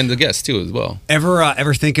too, and the guests too as well.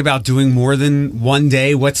 Ever think about doing more than one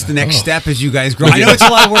day? What's the next step as you guys grow? I know it's a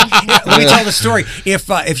lot of work. Let me tell the story.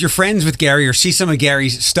 If you're friends with Gary or see some of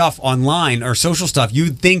Gary's stuff online or social stuff,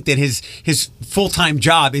 you'd think that his full-time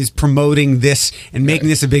job is promoting this and making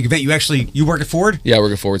this a big event. You work at Ford? Yeah, I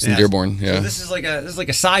work at Ford. It's in Dearborn. Yeah. So this is like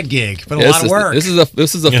a side gig, but a lot of work.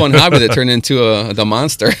 This is a fun hobby that turned into the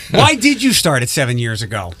monster. Why did you start it 7 years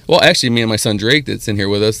ago? Well, actually, me and my son Drake, that's in here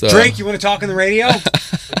with us. Drake, you want to talk on the radio?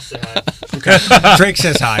 Okay. Drake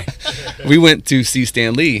says hi. We went to see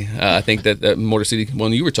Stan Lee. I think that Motor City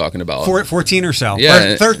one you were talking about. 14 or so.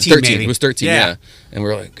 Yeah, or 13 maybe. It was 13, yeah. And we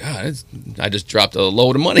were like, God, I just dropped a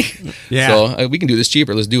load of money. Yeah. So we can do this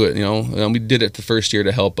cheaper. Let's do it. We did it the first year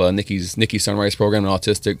to help Nikki's Sunrise program, an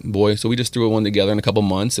autistic boy. So we just threw one together in a couple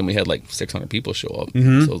months, and we had like 600 people show up.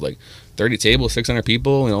 Mm-hmm. So it was like 30 tables, 600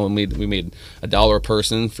 people. We made $1 a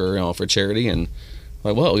person for charity, and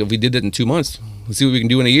like, well, if we did it in 2 months, let's see what we can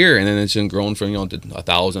do in a year. And then it's been grown from to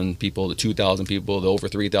 1,000 people to 2,000 people to over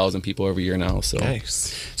 3,000 people every year now. So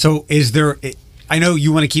Nice. So is there? I know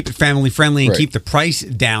you want to keep it family friendly and Right. keep the price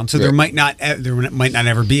down, so there might not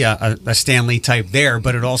ever be a Stanley type there,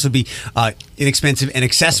 but it'd also be inexpensive and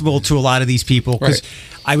accessible to a lot of these people. Because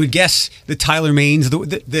I would guess the Tyler Maines,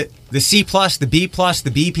 the C plus, the B plus,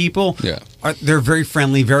 the B people, they're very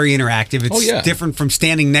friendly, very interactive. It's different from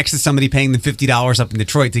standing next to somebody paying them $50 up in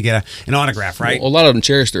Detroit to get an autograph, right? Well, a lot of them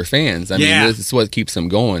cherish their fans. I mean, this is what keeps them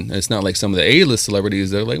going. It's not like some of the A-list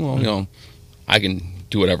celebrities. They're like, well, I can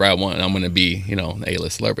do whatever I want, and I'm going to be, an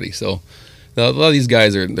A-list celebrity. So a lot of these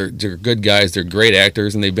guys they're good guys. They're great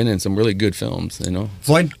actors, and they've been in some really good films.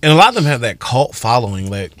 Floyd, And a lot of them have that cult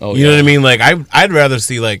following. Like, Oh, you know yeah. what I mean? Like, I'd rather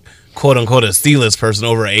see like quote unquote a C-list person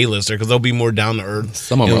over an A-lister because they'll be more down to earth.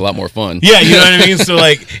 Some of them are a lot more fun. Yeah, you know what I mean? So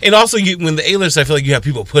like, and also when the A-list, I feel like you have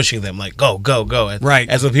people pushing them like, go, go, go. Right.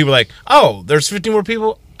 As when people are like, oh, there's 50 more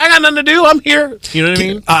people. I got nothing to do. I'm here. You know what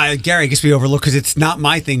I mean? Gary, I guess we overlook because it's not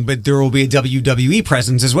my thing, but there will be a WWE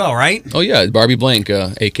presence as well, right? Oh yeah, Barbie Blank,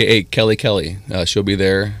 aka Kelly. She'll be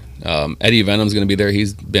there. Eddie Venom's going to be there.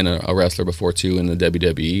 He's been a wrestler before too in the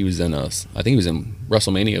WWE. He was in I think he was in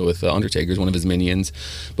WrestleMania with Undertaker's one of his minions.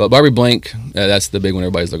 But Barbie Blank, that's the big one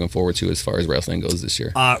everybody's looking forward to as far as wrestling goes this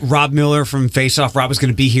year. Rob Miller from Face Off. Rob was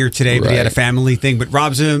going to be here today, but he had a family thing. But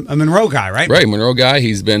Rob's a Monroe guy, right? Right, Monroe guy.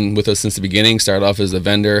 He's been with us since the beginning. Started off as a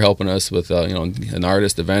vendor, helping us with an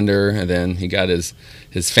artist, a vendor, and then he got his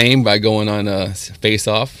fame by going on Face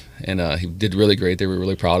Off. And he did really great. They were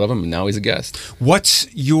really proud of him, and now he's a guest. What's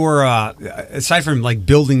your aside from like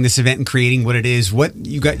building this event and creating what it is? What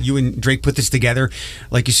you and Drake put this together,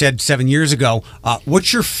 like you said 7 years ago.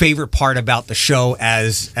 What's your favorite part about the show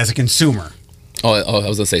as a consumer? Oh, I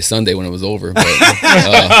was gonna say Sunday when it was over, but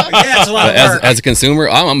Yeah, it's a lot of work. as a consumer,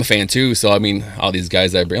 I'm a fan too. So I mean, all these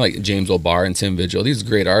guys that I bring, like James O'Barr and Tim Vigil, these are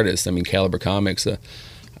great artists. I mean, Caliber Comics.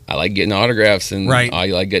 I like getting autographs, and I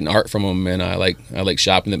like getting art from them, and I like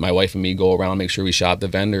shopping. That my wife and me go around, make sure we shop the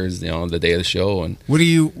vendors, the day of the show. And what do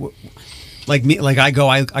you like? Me, like I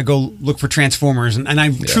go look for Transformers, and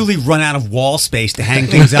I truly run out of wall space to hang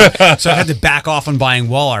things up, so I had to back off on buying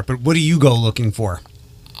wall art. But what do you go looking for?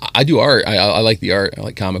 I do art. I like the art. I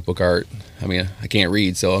like comic book art. I mean, I can't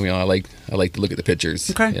read, so I like to look at the pictures.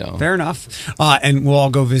 Okay, fair enough. And we'll all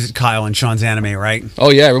go visit Kyle and Sean's anime, right? Oh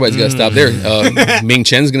yeah, everybody's got to stop there. Ming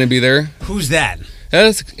Chen's going to be there. Who's that?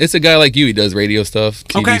 It's a guy like you. He does radio stuff,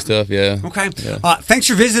 TV stuff. Yeah. Okay. Yeah. Thanks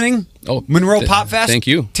for visiting. Oh, Monroe Pop Fest. Thank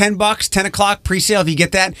you. $10, 10 o'clock pre-sale if you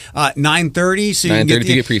get that. 9:30. So you can get to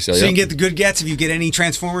get pre-sale. So you can get the good gets if you get any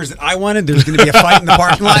Transformers that I wanted. There's going to be a fight in the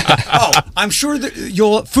parking lot. Oh, I'm sure that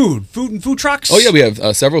you'll food and food trucks. Oh yeah, we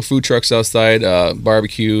have several food trucks outside.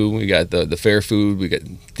 Barbecue. We got the fair food. We got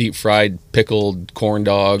deep fried pickled corn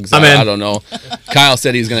dogs. I don't know. Kyle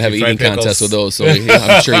said he's going to have an eating contest with those, so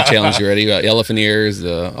I'm sure he challenged you already. Elephant ears,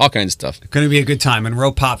 all kinds of stuff. Going to be a good time.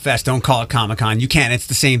 Monroe Pop Fest. Don't call it Comic-Con. You can. It's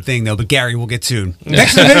the same thing though. But Gary will get sued.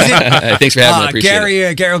 Thanks for the visit. Thanks for having me. I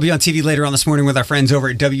appreciate it. Gary will be on TV later on this morning with our friends over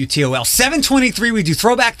at WTOL. 7:23. We do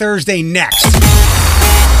Throwback Thursday next.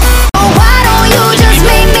 Why don't you just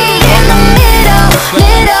meet me in the middle?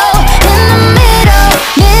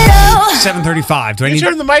 7:35. Do I You need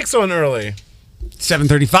turned the mics on early.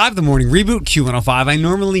 7:35, the morning reboot, Q105. I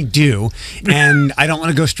normally do, and I don't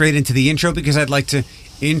want to go straight into the intro because I'd like to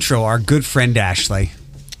intro our good friend Ashleigh.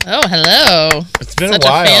 Oh, hello. It's been Such a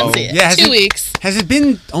while. fancy. Yeah, 2 weeks. Has it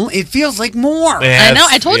been? It feels like more. Yeah, I know.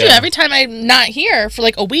 I told you yeah. every time I'm not here for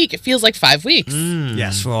like a week, it feels like 5 weeks.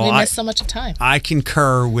 Yes. Well, We I, miss so much of time. I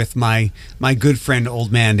concur with my good friend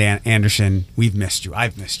Old Man Anderson. We've missed you.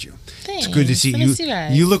 I've missed you. Thanks. It's good to see I you. miss you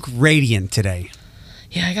guys. You look radiant today.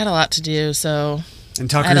 Yeah, I got a lot to do, so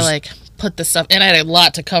And I had Tucker's to like put this stuff, and I had a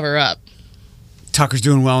lot to cover up. Tucker's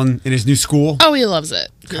doing well in his new school. Oh, he loves it.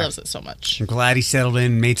 He loves it so much. I'm glad he settled in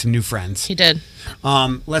and made some new friends. He did.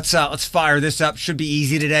 Let's fire this up. Should be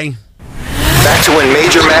easy today. Back to when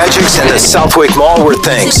Major Magics and the Southwick Mall were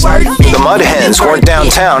things. The Mud Hens weren't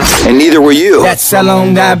downtown, and neither were you. That's how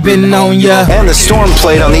long I've been on ya. And the Storm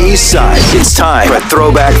played on the east side. It's time for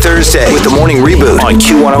Throwback Thursday with the morning reboot on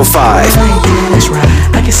Q105.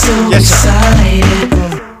 Yes, sir.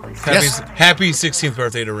 Happy 16th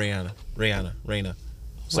birthday to Rihanna.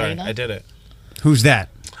 Sorry, Raina? I did it. Who's that?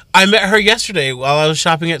 I met her yesterday while I was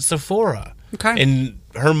shopping at Sephora. Okay. And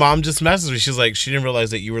her mom just messaged me. She's like, she didn't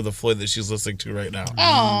realize that you were the Floyd that she's listening to right now.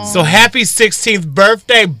 Aww. So happy 16th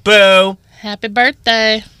birthday, boo. Happy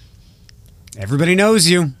birthday. Everybody knows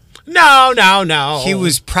you. No. He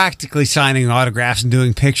was practically signing autographs and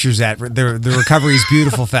doing pictures at the Recovery's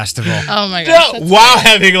Beautiful Festival. Oh my gosh. that's while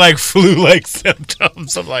having like flu-like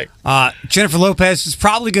symptoms. I'm like, Jennifer Lopez is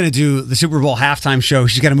probably going to do the Super Bowl halftime show.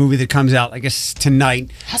 She's got a movie that comes out, I guess,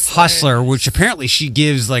 tonight, Hustler, which apparently she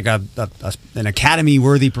gives like an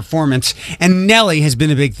Academy-worthy performance. And Nelly has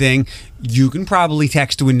been a big thing. You can probably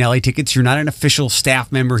text to win Nelly tickets. You're not an official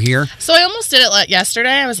staff member here. So I almost did it like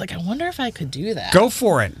yesterday. I was like, I wonder if I could do that. Go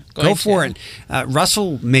for it. Going to. Russ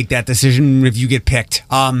will make that decision if you get picked.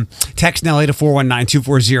 Text Nelly to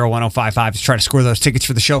 419-240-1055 to try to score those tickets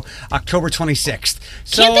for the show October 26th.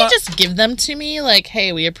 So, Can't they just give them to me? Like,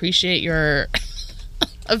 hey, we appreciate your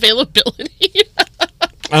availability.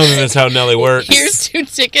 I don't think that's how Nelly works. Here's 2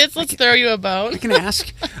 tickets. Let's throw you a bone. I can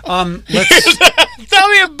ask. Let's. Tell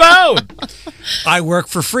me a bone. I work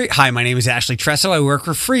for free. Hi, my name is Ashleigh Tresso. I work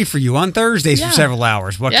for free for you on Thursdays Yeah. for several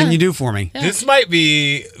hours. What can Yeah. you do for me? Yeah. This might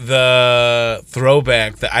be the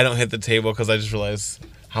throwback that I don't hit the table because I just realized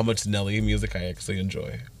how much Nelly music I actually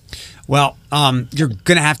enjoy. Well, you're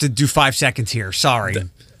going to have to do 5 seconds here. Sorry.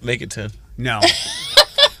 Make it 10. No.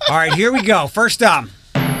 All right, here we go. First up.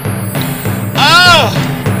 Oh!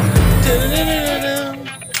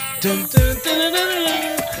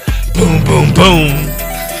 Boom, boom, boom.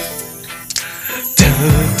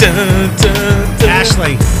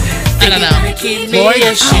 Ashleigh. I don't know. Floyd.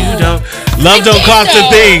 You don't. Love don't cost a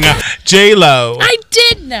thing. J-Lo. I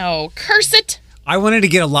did know. Curse it. I wanted to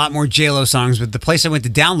get a lot more J-Lo songs, but the place I went to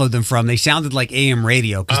download them from, they sounded like AM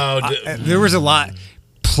radio. 'Cause there was a lot.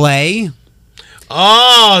 Play.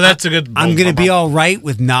 Oh, that's a good. I'm going to be all right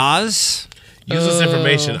with Nas. Useless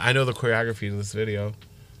information. I know the choreography of this video.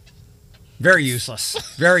 Very useless.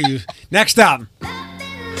 Very Next up.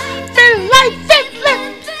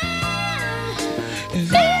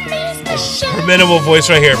 Her minimal voice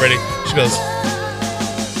right here, ready? She goes.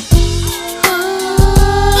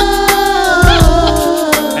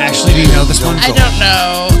 Ashleigh, do you know this one? I don't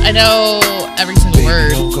know. I know every single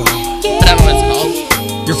word, but I don't know what it's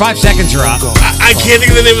called. Your 5 seconds are up. I can't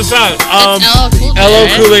think of the name of the song. It's LL Cool J. LL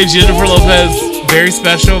Cool J, Jennifer Lopez, Very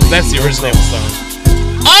Special. That's the original name of the song.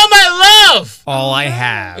 All My Love! All I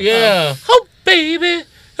have. Yeah. Oh, baby.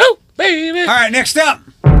 Oh, baby. All right, next up.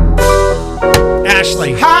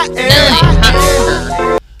 Ashleigh.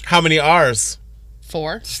 Nelly. How many R's?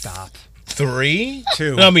 4. Stop. 3?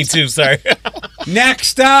 2. No, me too, sorry.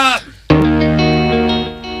 Next up. Oh,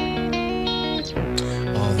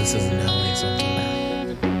 this is Nelly. So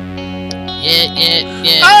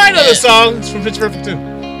Yeah. Oh, I know this song. It's from Pitch Perfect 2.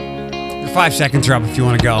 Your 5 seconds are up if you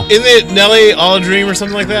want to go. Isn't it Nelly, All a Dream or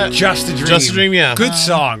something like that? Just a Dream. Just a Dream, yeah. Good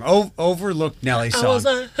song. Overlooked Nelly I song. was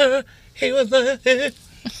like her, he was like her.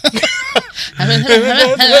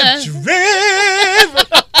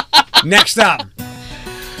 Next up.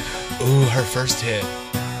 Ooh, her first hit.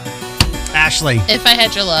 Ashleigh. If I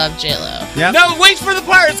Had Your Love, J-Lo. Yep. No, wait for the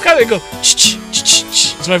part. It's coming. Go.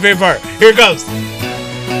 It's my favorite part. Here it goes.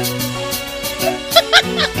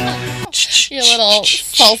 Your little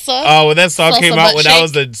salsa. Oh, when that song Salsa came out butt when I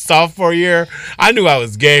was a sophomore year, I knew I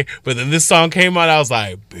was gay. But then this song came out, I was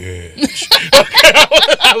like, bitch.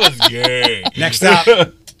 I was gay. Next up.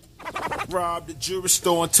 Rob the jewelry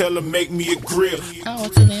store and tell her make me a grill. Oh,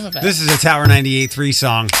 what's the name of it? This is a Tower 98.3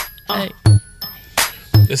 song. Hey,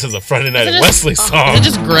 This is a Friday Night is at it Wesley just- song. Is it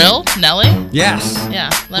just grill? Nelly? Yes. Yeah.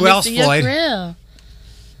 Let Who me else, see your Floyd? grill.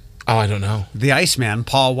 Oh, I don't know. The Iceman,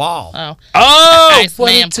 Paul Wall. Oh. Oh, Iceman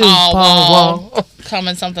 42 Paul Wall. Wall.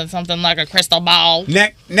 Coming something like a crystal ball.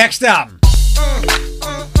 Next up.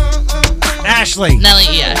 Ashleigh. Nelly,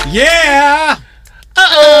 yeah. Yeah.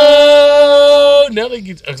 Uh-oh. Nelly,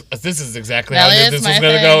 this is exactly Nelly how I is knew this my was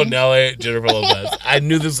going to go. thing. Nelly, Jennifer Lopez. I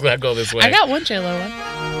knew this was going to go this way. I got one J-Lo one.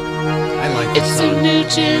 I like this song. New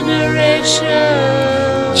generation.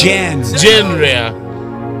 Jen. Genre.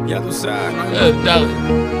 Dolly.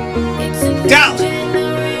 Dolly.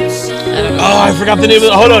 Oh, I forgot the name of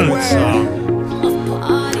it. Hold on. Song.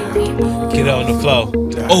 Get on the flow.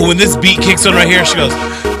 Oh, when this beat kicks on right here, she goes,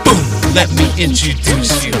 boom, let me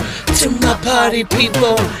introduce you to my party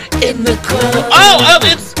people in the club. Oh,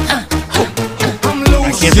 it's... I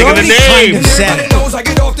can't think of the name. Kind of said it.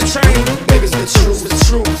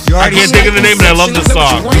 You I already can't think of the name, but I love this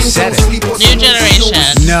song. You said it. New generation.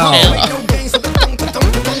 No. J-Lo.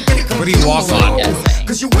 What do you walk on?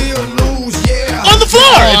 On the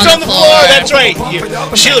floor! It's on the floor! That's right.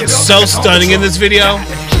 Yeah. She looks so stunning in this video.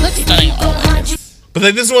 She looks stunning always. But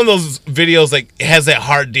like, this is one of those videos, like, it has that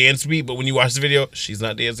hard dance beat, but when you watch the video, she's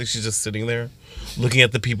not dancing. She's just sitting there looking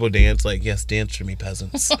at the people dance like, yes, dance for me,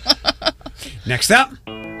 peasants. Next up.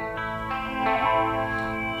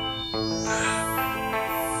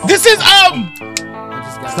 This is,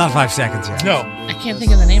 It's not 5 seconds yet. no. I can't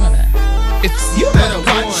think of the name of it. It's, You better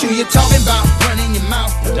watch who you're talking about. Running your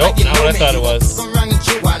mouth. nope, not what I thought it was.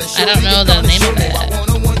 I don't know the name of it.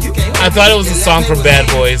 I thought it was a song from Bad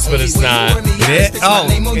Boys, but it's not. It is? Oh,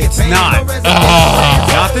 it's not.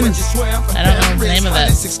 Nothing? I don't know the name of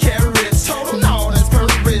it.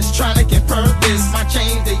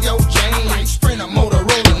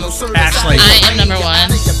 Ashleigh. I am number one.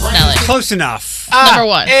 Nelly. Close enough. Number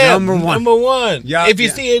one. Number one. Number one. Yeah, If you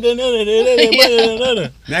yeah. see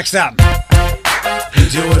it, Next up. Do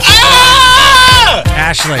it.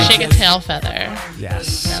 Ashleigh. Shake a tail feather.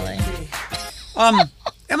 Yes. Nelly.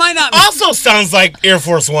 Am I not? also sounds like Air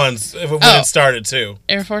Force One's when it started too.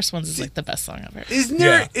 Air Force One's is like the best song ever. Isn't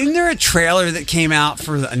there a trailer that came out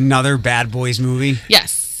for another Bad Boys movie?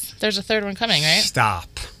 Yes. There's a third one coming, right? Stop.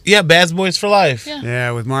 Yeah, Bad Boys for Life. Yeah.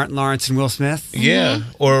 Yeah, with Martin Lawrence and Will Smith. Yeah,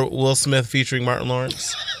 or Will Smith featuring Martin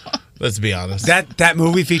Lawrence. Let's be honest. That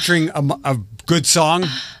movie featuring a good song.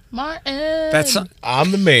 Martin. That's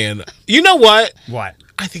I'm the man. You know what? what?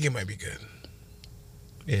 I think it might be good.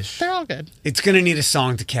 Ish. They're all good. It's gonna need a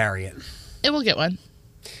song to carry it. It will get one.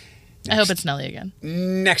 I hope it's Nelly again.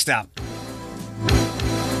 Next up.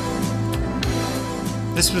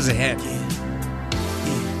 This was a hit.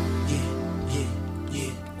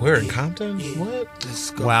 Where in Compton? What?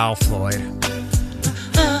 Wow, Floyd.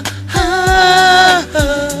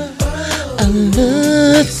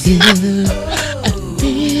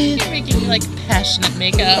 You're making me like passionate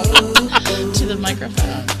makeup to the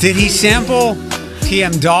microphone. Did he sample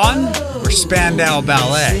TM Dawn or Spandau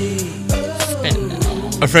Ballet?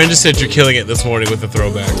 A friend just said you're killing it this morning with the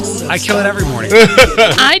throwbacks. I kill it every morning.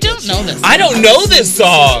 I don't know this. I don't know this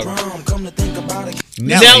song.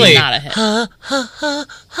 Nelly. Not a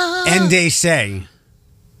hit. And they say.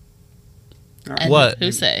 And What?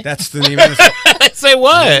 Who say? That's the name of the song. Say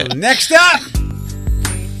what? Next up.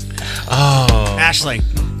 Oh. Ashleigh.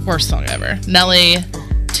 Worst song ever. Nelly,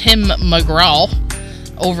 Tim McGraw,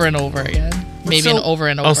 over and over again. Maybe so- an over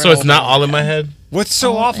and over. Oh, so and it's not over all in again. my head? What's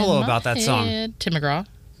so All awful in about my that song? head. Tim McGraw.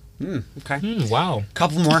 Okay. Wow.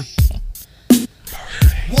 Couple more.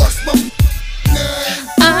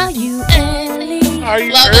 Are you Ellie? Are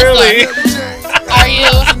you Love early? Are you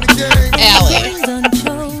Allie?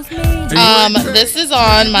 This is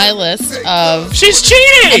on my list of. She's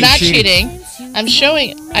cheating. I'm not cheating. I'm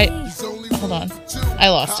showing. Hold on. I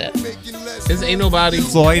lost it. This ain't nobody.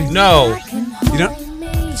 Floyd. No. You know,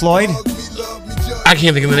 Floyd. I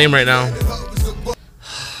can't think of the name right now.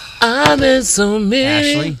 I'm in so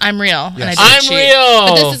many. Ashleigh. I'm real. And I Yes. did I'm cheat. real.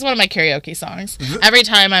 But this is one of my karaoke songs. Every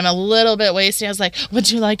time I'm a little bit wasted, I was like,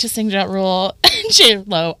 would you like to sing Ja Rule?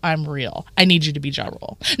 J-Lo, I'm real. I need you to be Ja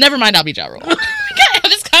Rule. Never mind, I'll be Ja Rule. I have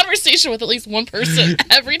this conversation with at least one person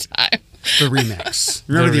every time. The remix.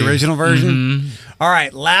 Remember the original version? Mm-hmm. All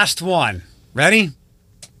right, last one. Ready?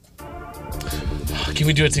 Can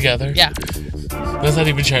we do it together? Yeah. Let's not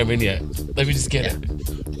even chime in yet. Let me just get it.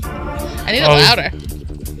 I need it louder.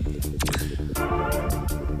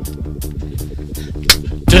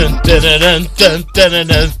 Dun, dun, dun, dun, dun, dun,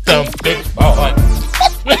 dun, dun, big boy.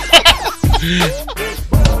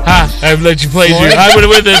 Ha! I've let you play you. I'm gonna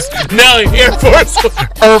win this. Nelly, Air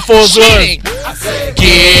Force Cheating. One.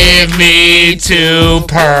 Give me 2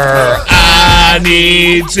 per. I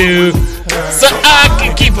need 2 so I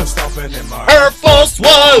can keep a Air Force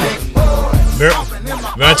One.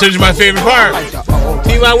 Remember I told you my favorite part.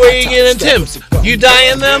 T.Y. where you getting Tim's? You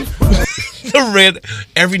dying them?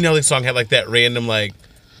 Every Nelly song had like that random like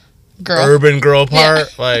Girl. urban girl part. Yeah.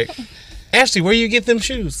 Like Ashleigh, where you get them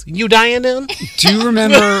shoes? You dying them? Do you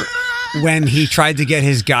remember when he tried to get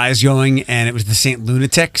his guys going and it was the St.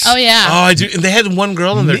 Lunatics? Oh, yeah. Oh, I do. And they had one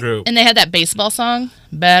girl in their group. And they had that baseball song,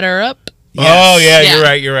 Better Up. Yes. Oh, yeah,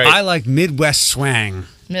 Yeah. you're right. I like Midwest Swang.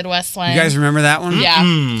 Midwest Slang. You guys remember that one? Yeah.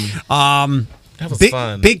 That was Big,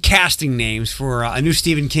 fun. big casting names for a new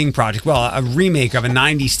Stephen King project. Well, a remake of a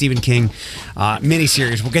 90s Stephen King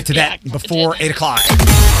miniseries. We'll get to that before 8 o'clock.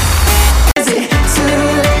 Is it too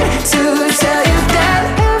late to tell you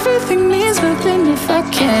that everything means nothing if I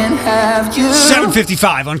can't have you?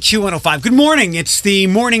 7:55 on Q105. Good morning. It's the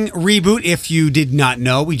morning reboot. If you did not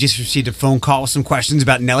know, we just received a phone call with some questions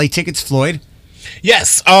about Nelly tickets. Floyd?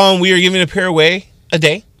 Yes, we are giving a pair away a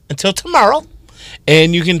day until tomorrow.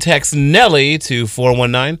 And you can text Nelly to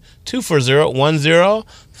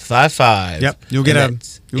 419-240-1055. Yep. You'll get Nelly.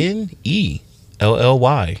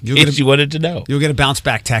 You'll get If you wanted to know. You'll get a bounce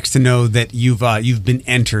back text to know that you've been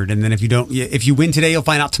entered, and then if you win today, you'll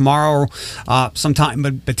find out tomorrow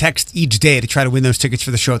sometime. But text each day to try to win those tickets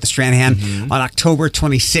for the show at the Stranahan on October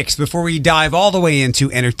 26th. Before we dive all the way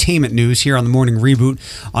into entertainment news here on the morning reboot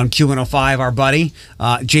on Q105, our buddy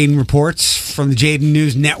Jaden reports from the Jaden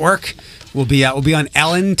News Network. We'll be on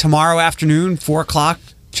Ellen tomorrow afternoon, 4 o'clock.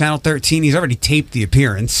 Channel 13. He's already taped the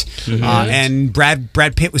appearance, and Brad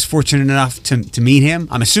Pitt was fortunate enough to meet him.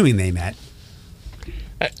 I'm assuming they met.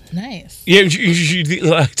 Nice. Yeah, you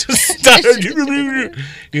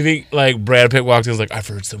think like Brad Pitt walked in and was like, I've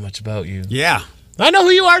heard so much about you. Yeah, I know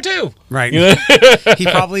who you are too. right. You know?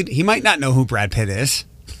 He might not know who Brad Pitt is.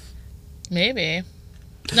 Maybe.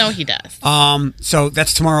 No, he does. So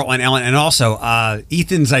that's tomorrow on Ellen. And also,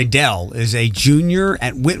 Ethan Zydel is a junior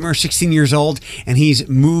at Whitmer, 16 years old, and he's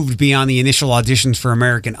moved beyond the initial auditions for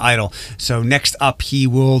American Idol. So next up, he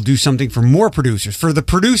will do something for more producers, for the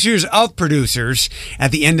producers of producers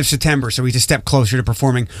at the end of September. So he's a step closer to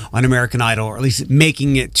performing on American Idol, or at least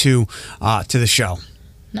making it to the show.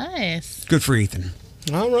 Nice. Good for Ethan.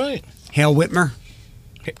 All right. Hail Whitmer.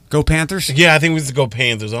 Go Panthers. Yeah, I think we should go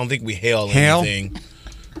Panthers. I don't think we hail anything.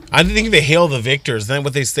 I think they hail the victors. Isn't that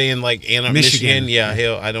what they say in like Michigan? Yeah,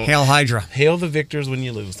 hail. I don't Hail Hydra. hail the victors when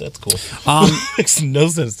you lose. That's cool. Makes no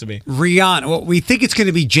sense to me. Rihanna. Well, we think it's going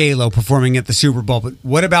to be J-Lo performing at the Super Bowl, but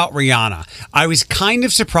what about Rihanna? I was kind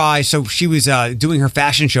of surprised. So she was doing her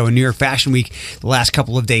fashion show in New York Fashion Week the last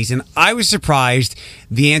couple of days, and I was surprised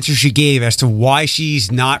the answer she gave as to why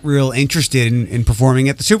she's not real interested in performing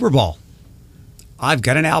at the Super Bowl. I've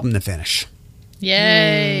got an album to finish.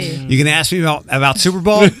 Yay. You can ask me about Super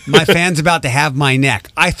Bowl? My fan's about to have my neck.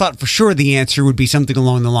 I thought for sure the answer would be something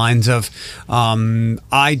along the lines of,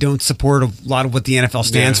 I don't support a lot of what the NFL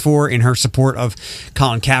stands for in her support of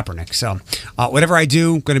Colin Kaepernick. So whatever I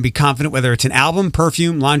do, I'm going to be confident whether it's an album,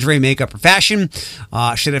 perfume, lingerie, makeup, or fashion.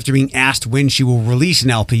 Shit, after being asked when she will release an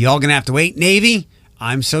LP. Y'all going to have to wait. Navy?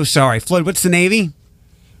 I'm so sorry. Floyd, what's the Navy?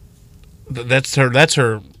 That's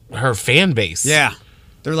her fan base. Yeah.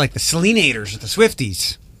 They're like the Selenators or the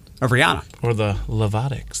Swifties of Rihanna. Or the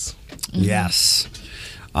Levotics. Yes.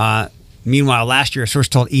 Meanwhile, last year, a source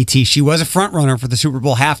told ET she was a front runner for the Super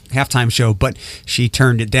Bowl halftime show, but she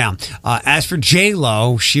turned it down. As for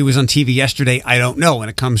J-Lo, she was on TV yesterday. I don't know when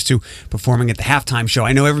it comes to performing at the halftime show.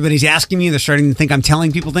 I know everybody's asking me. They're starting to think I'm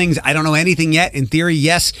telling people things. I don't know anything yet. In theory,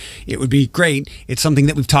 yes, it would be great. It's something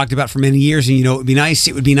that we've talked about for many years, and it would be nice.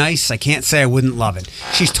 It would be nice. I can't say I wouldn't love it.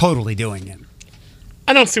 She's totally doing it.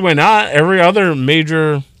 I don't see why not. Every other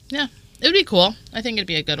major... Yeah, it would be cool. I think it'd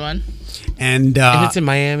be a good one. And it's in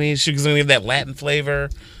Miami. She's going to give that Latin flavor.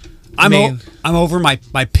 I'm over my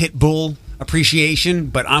pit bull appreciation,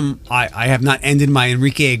 but I have not ended my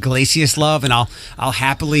Enrique Iglesias love, and I'll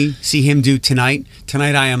happily see him do Tonight.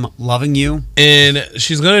 Tonight I Am Loving You. And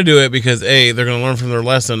she's going to do it because, they're going to learn from their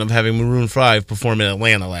lesson of having Maroon 5 perform in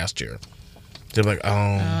Atlanta last year. They're like,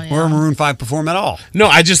 Or Maroon 5 perform at all. No,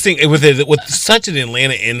 I just think with such an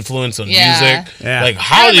Atlanta influence on music, like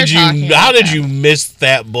how did you miss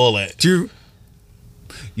that bullet? You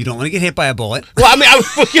don't want to get hit by a bullet. Well, I mean,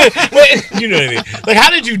 you know what I mean. Like, how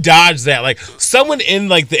did you dodge that? Like, someone in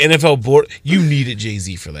like the NFL board, you needed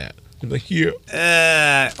Jay-Z for that. Like,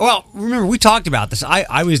 yeah. Well, remember we talked about this.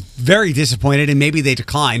 I was very disappointed, and maybe they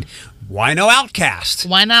declined. Why no Outkast?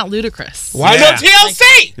 Why not Ludacris? Why no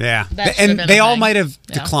TLC? Yeah, That and been they a all thing. might have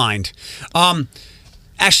declined.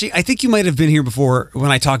 Actually, I think you might have been here before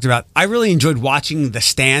when I talked about. I really enjoyed watching the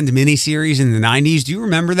Stand miniseries in the '90s. Do you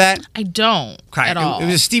remember that? I don't at all. It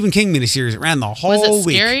was a Stephen King miniseries. It ran the whole week. Was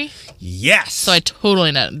it scary? Yes. So I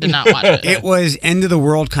totally did not watch it. It was end of the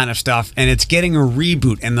world kind of stuff, and it's getting a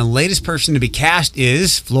reboot. And the latest person to be cast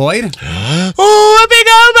is Floyd. Whoopi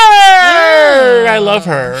Goldberg. Goldberg. I love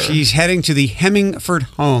her. She's heading to the Hemingford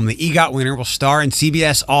home. The EGOT winner will star in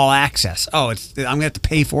CBS All Access. Oh, I'm going to have to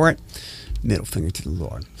pay for it? Middle finger to the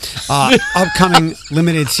Lord. Upcoming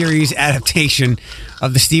limited series adaptation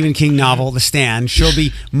of the Stephen King novel, The Stand. She'll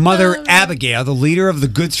be Mother Abigail, the leader of the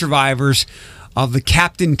good survivors of the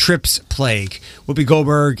Captain Trips plague. Whoopi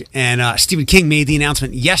Goldberg and Stephen King made the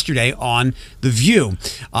announcement yesterday on The View.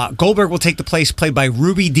 Goldberg will take the place played by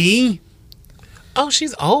Ruby Dee. Oh,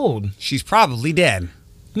 she's old. She's probably dead.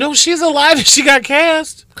 No, she's alive. She got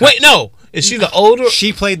cast. Wait, no. Is she the older?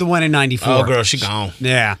 She played the one in 94. Oh, girl, she gone.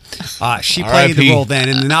 Yeah. She played the R.I.P. role then.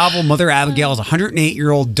 In the novel, Mother Abigail is a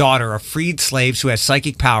 108-year-old daughter of freed slaves who has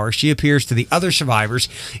psychic powers. She appears to the other survivors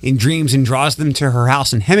in dreams and draws them to her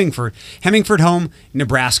house in Hemingford home,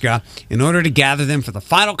 Nebraska, in order to gather them for the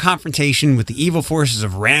final confrontation with the evil forces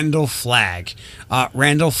of Randall Flagg.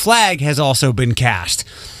 Randall Flagg has also been cast.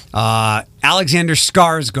 Alexander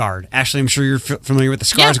Skarsgård. Ashleigh, I'm sure you're familiar with the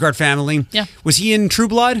Skarsgård family. Yeah. Was he in True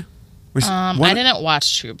Blood? I didn't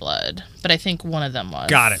watch True Blood, but I think one of them was.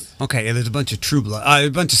 Got it. Okay, yeah, there's a bunch of True Blood, a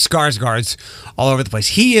bunch of Skarsgårds all over the place.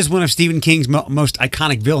 He is one of Stephen King's most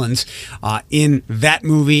iconic villains in that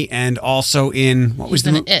movie, and also in what was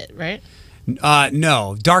He's the in It, right?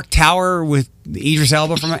 No, Dark Tower with Idris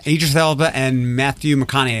Elba and Matthew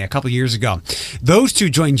McConaughey a couple years ago. Those two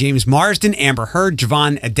joined James Marsden, Amber Heard,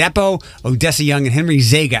 Javon Adepo, Odessa Young, and Henry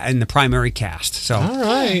Zega in the primary cast. So, all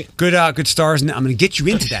right, good stars. And I'm going to get you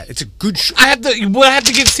into that. It's a good show. I have to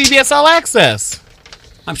get CBS All Access.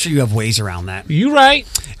 I'm sure you have ways around that. You right.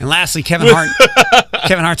 And lastly, Kevin Hart.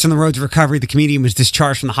 Kevin Hart's on the road to recovery. The comedian was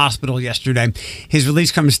discharged from the hospital yesterday. His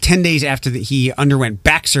release comes 10 days after he underwent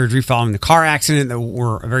back surgery following the car accident that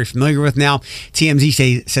we're very familiar with now.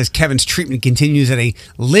 TMZ says Kevin's treatment continues at a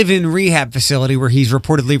live-in rehab facility where he's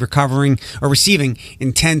reportedly receiving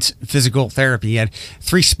intense physical therapy. He had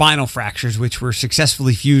 3 spinal fractures, which were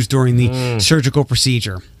successfully fused during the surgical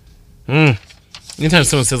procedure. Anytime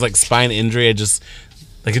someone says like spine injury, it's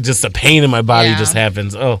just a pain in my body just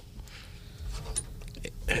happens. Oh.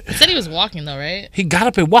 He said he was walking though, right? He got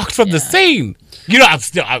up and walked from the scene. You know,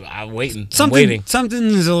 I'm waiting.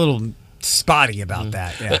 Something's a little spotty about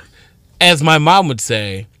that. Yeah. As my mom would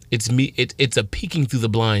say, it's a peeking through the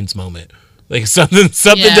blinds moment. Like something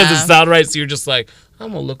doesn't sound right, so you're just like,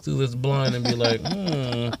 I'm gonna look through this blind and be like,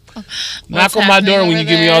 knock on my door when you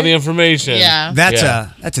give me all the information. Yeah.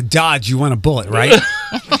 That's a dodge you want a bullet, right?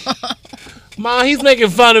 Ma, he's making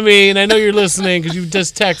fun of me, and I know you're listening because you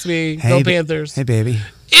just text me. Go Panthers. Hey, baby.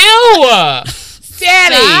 Ew!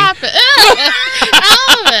 Daddy! Stop it.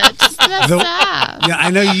 All of it. Just stop. Yeah,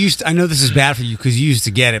 I know this is bad for you because you used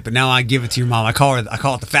to get it, but now I give it to your mom. I call it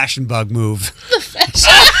the fashion bug move.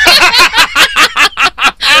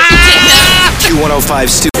 Q105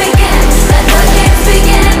 Stu.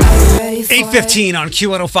 8:15 on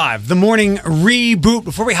Q105, the morning reboot.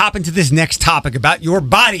 Before we hop into this next topic about your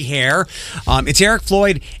body hair, it's Eric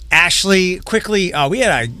Floyd, Ashleigh. Quickly, we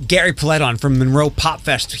had Gary Paulette on from Monroe Pop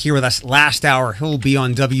Fest here with us last hour. He'll be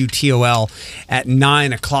on WTOL at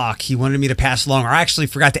 9 o'clock. He wanted me to pass along, or I actually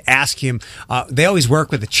forgot to ask him. They always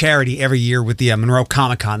work with a charity every year with the Monroe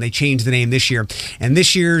Comic Con. They changed the name this year, and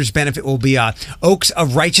this year's benefit will be Oaks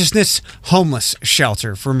of Righteousness Homeless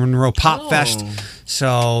Shelter for Monroe Pop Fest.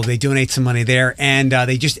 So they donate some money there, and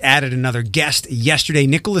they just added another guest yesterday,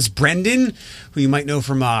 Nicholas Brendan, who you might know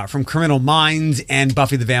from Criminal Minds and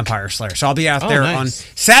Buffy the Vampire Slayer. So I'll be out there on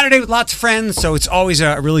Saturday with lots of friends. So it's always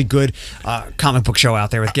a really good comic book show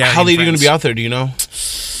out there with Gary. How late are you going to be out there? Do you know?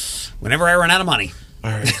 Whenever I run out of money.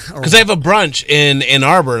 All right. Because I have a brunch in Ann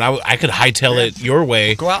Arbor, and I could hightail it your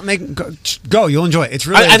way. Go out and go. You'll enjoy it. It's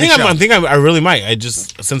really. I really might.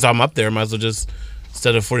 Since I'm up there, might as well just.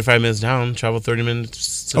 Instead of 45 minutes down, travel 30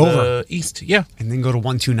 minutes to the east. Yeah. And then go to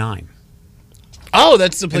 129. Oh,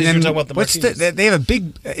 that's the place you're talking about. They have a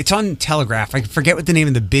big, it's on Telegraph. I forget what the name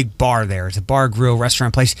of the big bar there. It's a bar, grill,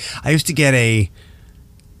 restaurant place. I used to get a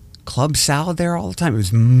club salad there all the time. It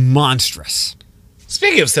was monstrous.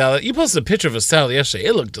 Speaking of salad, you posted a picture of a salad yesterday.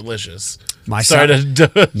 It looked delicious.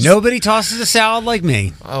 Nobody tosses a salad like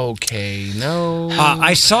me. Okay, no.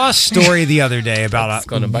 I saw a story the other day about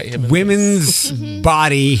women's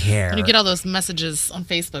body hair. You get all those messages on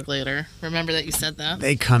Facebook later. Remember that you said that?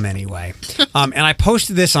 They come anyway. And I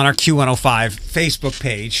posted this on our Q105 Facebook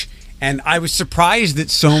page, and I was surprised that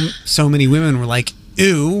so many women were like,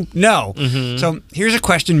 ew, no. Mm-hmm. So here's a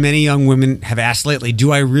question many young women have asked lately.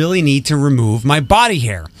 Do I really need to remove my body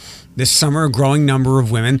hair? This summer, a growing number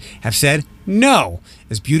of women have said no,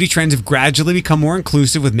 as beauty trends have gradually become more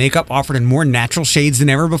inclusive, with makeup offered in more natural shades than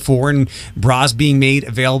ever before and bras being made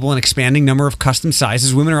available in an expanding number of custom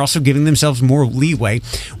sizes. Women are also giving themselves more leeway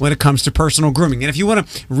when it comes to personal grooming. And if you want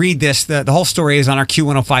to read this, the whole story is on our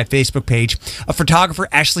Q105 Facebook page. A photographer,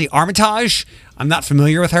 Ashleigh Armitage, I'm not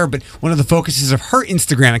familiar with her, but one of the focuses of her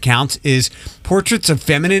Instagram account is portraits of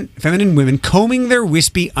feminine women combing their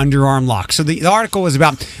wispy underarm locks. So the article was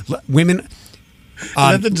about women. Is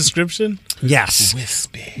that the description? Yes.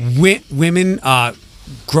 Wispy. Women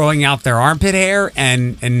growing out their armpit hair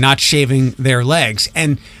and not shaving their legs.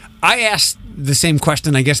 And I asked the same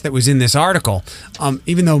question, I guess, that was in this article.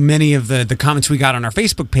 Even though many of the comments we got on our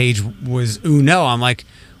Facebook page was, ooh, no. I'm like,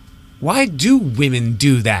 why do women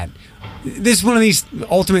do that? This is one of these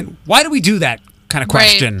ultimate, why do we do that kind of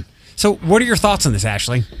question? Right. So what are your thoughts on this,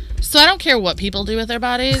 Ashleigh? So I don't care what people do with their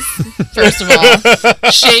bodies. First of all,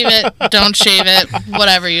 shave it, don't shave it,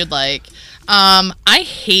 whatever you'd like. I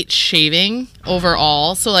hate shaving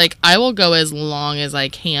overall. So like I will go as long as I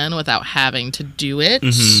can without having to do it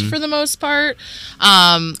for the most part.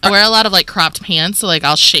 I wear a lot of like cropped pants. So like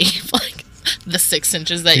I'll shave like the 6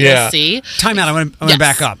 inches that you'll see. Time out. I want to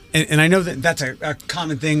back up. And I know that that's a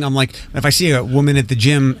common thing. I'm like, if I see a woman at the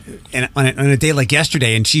gym and on a day like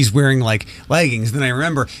yesterday and she's wearing like leggings, then I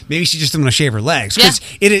remember maybe she just didn't want to shave her legs. Because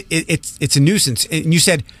it's a nuisance. And you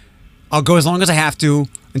said, I'll go as long as I have to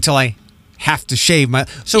until I have to shave my...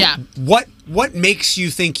 So what makes you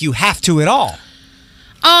think you have to at all?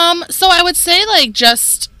 So I would say like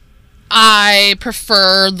just... I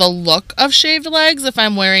prefer the look of shaved legs if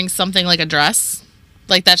I'm wearing something like a dress.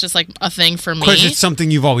 Like, that's just, like, a thing for me. Because it's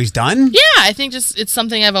something you've always done? Yeah, I think just it's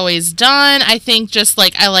something I've always done. I think just,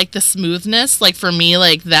 like, I like the smoothness. Like, for me,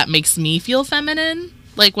 like, that makes me feel feminine.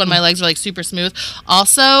 Like, when my legs are, like, super smooth.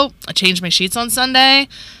 Also, I changed my sheets on Sunday,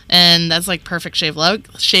 and that's, like, perfect shave leg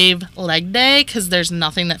day, because there's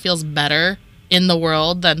nothing that feels better in the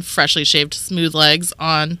world than freshly shaved smooth legs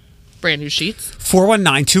on brand new sheets.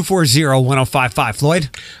 419-240-1055. Floyd?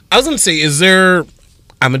 I was going to say,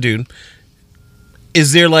 I'm a dude.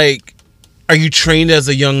 Is there like, are you trained as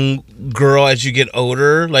a young girl as you get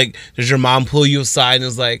older? Like, does your mom pull you aside and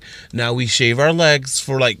is like, now we shave our legs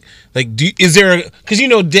for is there, because you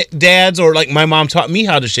know, dads or like my mom taught me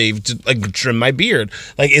how to shave, to like trim my beard.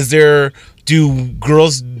 Like, do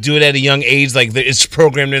girls do it at a young age? Like, it's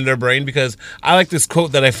programmed in their brain? Because I like this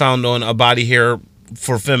quote that I found on a body hair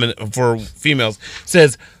for females. It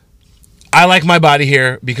says, I like my body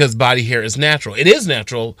hair because body hair is natural. It is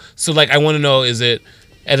natural. So, like, I want to know, is it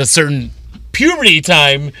at a certain puberty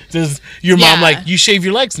time, does your mom, like, you shave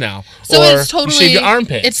your legs now? So or it's totally, you shave your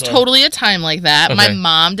armpits? It's totally a time like that. Okay. My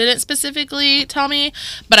mom didn't specifically tell me,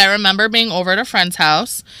 but I remember being over at a friend's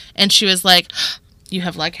house, and she was like, you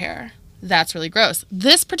have leg hair. That's really gross.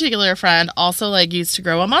 This particular friend also, like, used to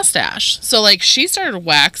grow a mustache. So, like, she started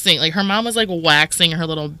waxing. Like, her mom was, like, waxing her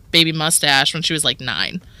little baby mustache when she was, like,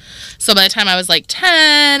 9. So by the time I was, like,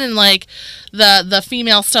 10 and, like, the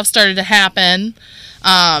female stuff started to happen,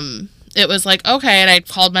 it was like, okay. And I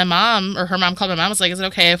called my mom, or her mom called my mom. I was like, is it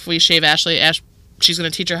okay if we shave Ashleigh? She's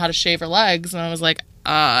going to teach her how to shave her legs. And I was like,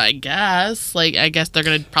 I guess. Like, I guess they're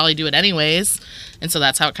going to probably do it anyways. And so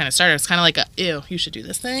that's how it kind of started. It's kind of like ew, you should do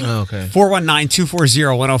this thing. Oh, okay.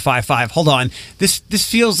 419-240-1055. Hold on. This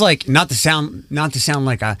feels like not to sound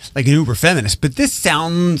like an uber feminist, but this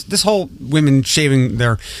whole women shaving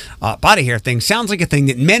their body hair thing sounds like a thing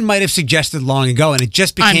that men might have suggested long ago, and it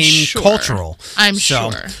just became cultural. I'm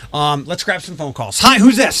sure. Let's grab some phone calls. Hi,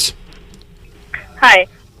 who's this? Hi.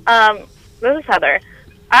 This is Heather.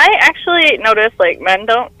 I actually noticed, like, men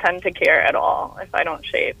don't tend to care at all if I don't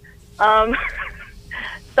shave.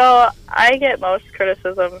 So I get most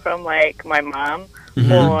criticism from, like, my mom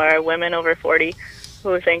or women over 40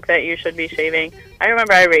 who think that you should be shaving. I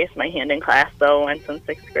remember I raised my hand in class, though, once in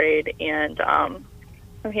 6th grade, and I'm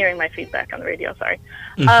hearing my feedback on the radio, sorry.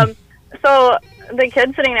 So the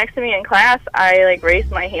kid sitting next to me in class, I, like,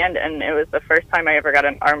 raised my hand, and it was the first time I ever got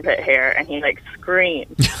an armpit hair, and he, like,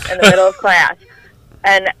 screamed in the middle of class.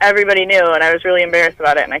 And everybody knew, and I was really embarrassed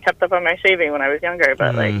about it, and I kept up on my shaving when I was younger,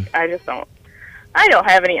 but, like, I don't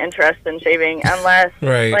have any interest in shaving unless,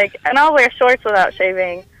 like, and I'll wear shorts without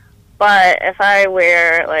shaving, but if I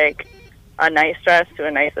wear, like, a nice dress to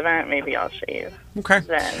a nice event, maybe I'll shave. Okay.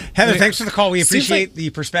 Then. Heather, thanks for the call. We appreciate the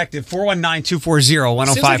perspective. 419-240-1055.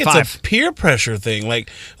 Seems like it's a peer pressure thing. Like,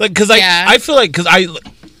 because I feel like, because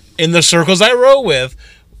in the circles I roll with,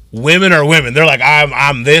 women are women. They're like,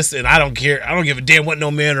 I'm this, and I don't care. I don't give a damn what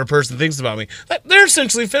no man or person thinks about me. Like, they're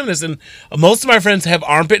essentially feminists, and most of my friends have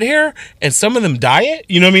armpit hair, and some of them dye it.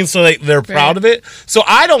 You know what I mean? So they're proud of it. So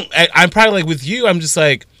I'm probably like with you. I'm just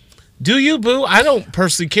like, do you, boo? I don't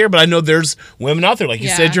personally care, but I know there's women out there. Like you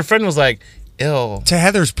said, your friend was like, ew. To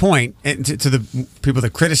Heather's point, and to the people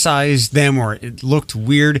that criticized them or it looked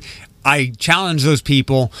weird, I challenge those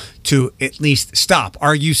people to at least stop.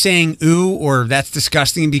 Are you saying ooh or that's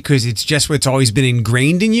disgusting because it's just what's always been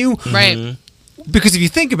ingrained in you? Right. Because if you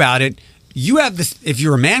think about it, you have this. If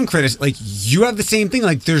you're a man critic, like you have the same thing.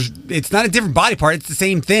 Like it's not a different body part; it's the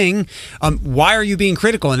same thing. Why are you being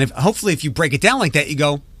critical? And hopefully, if you break it down like that, you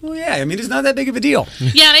go, well, yeah. I mean, it's not that big of a deal.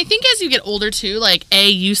 Yeah, and I think as you get older too, like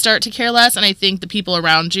you start to care less, and I think the people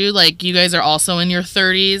around you, like you guys are also in your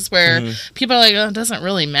 30s, where people are like, oh, it doesn't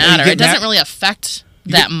really matter. It doesn't really affect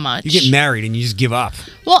that much. You get married and you just give up.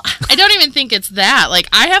 Well, I don't even think it's that. Like,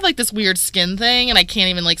 I have like this weird skin thing, and I can't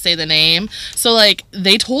even like say the name. So like,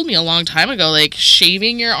 they told me a long time ago, like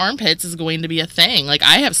shaving your armpits is going to be a thing. Like,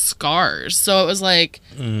 I have scars, so it was like,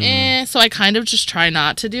 So I kind of just try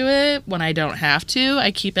not to do it when I don't have to. I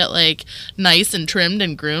keep it like nice and trimmed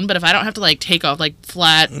and groomed. But if I don't have to like take off like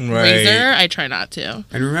flat razor, I try not to.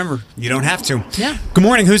 And remember, you don't have to. Yeah. Good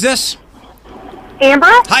morning. Who's this? Amber?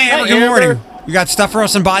 Hi, Amber. Good morning. You got stuff for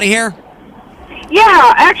us on body hair?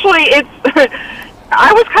 Yeah, actually, it's.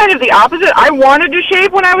 I was kind of the opposite. I wanted to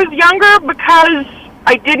shave when I was younger because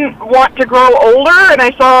I didn't want to grow older, and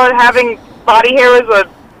I saw having body hair as a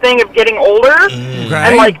thing of getting older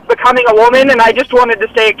and like becoming a woman, and I just wanted to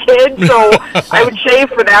stay a kid, so I would shave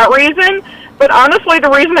for that reason. But honestly,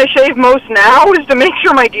 the reason I shave most now is to make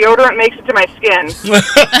sure my deodorant makes it to my skin.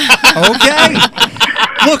 Okay.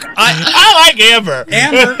 Look, I like Amber.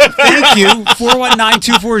 Amber, thank you.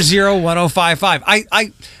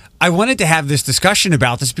 419-240-1055. I wanted to have this discussion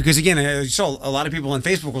about this because, again, I saw a lot of people on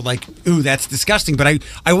Facebook were like, ooh, that's disgusting. But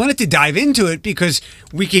I wanted to dive into it because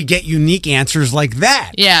we could get unique answers like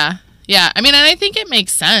that. Yeah. Yeah. I mean, and I think it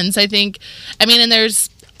makes sense. And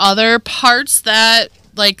there's other parts that,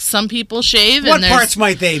 like, some people shave. What parts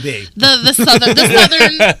might they be? The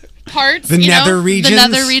southern parts, the nether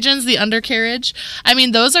regions, the undercarriage. I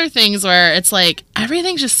mean, those are things where it's like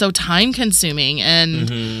everything's just so time consuming,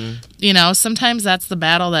 and sometimes that's the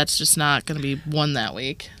battle that's just not going to be won that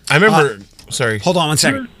week. I remember. Sorry, hold on one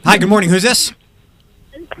second. Hi, good morning. Who's this?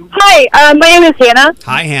 Hi, my name is Hannah.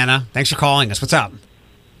 Hi, Hannah. Thanks for calling us. What's up?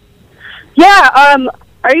 Yeah.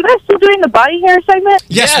 Are you guys still doing the body hair segment?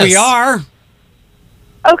 Yes, we are.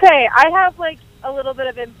 Okay, I have like a little bit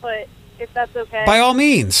of input, if that's okay. By all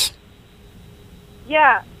means.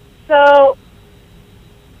 Yeah. So.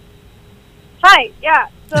 Hi. Yeah.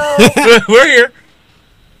 So. We're here.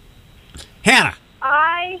 Hannah.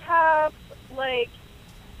 I have like.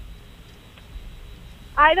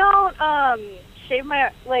 I don't shave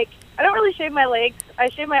my I don't really shave my legs. I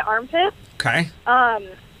shave my armpits. Okay.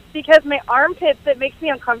 Because my armpits, it makes me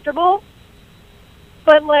uncomfortable.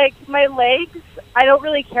 But, like, my legs, I don't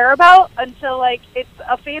really care about until, like, it's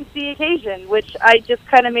a fancy occasion, which I just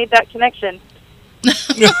kind of made that connection.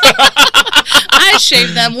 I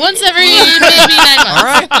shave them once every maybe 9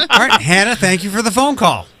 months. All right. Hannah, thank you for the phone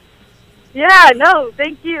call. Yeah, no,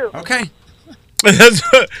 thank you. Okay.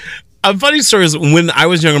 A funny story is when I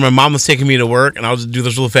was younger, my mom was taking me to work, and I'll just do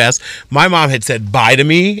this real fast. My mom had said bye to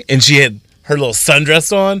me, and she had her little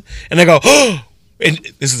sundress on, and I go, oh! And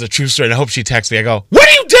this is a true story, and I hope she texts me. I go, what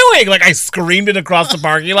are you doing? Like, I screamed it across the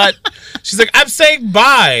parking lot. She's like, I'm saying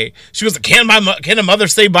bye. She goes, can a mother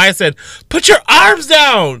say bye? I said, put your arms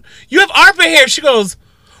down. You have armpit hair. She goes,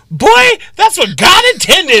 boy, that's what God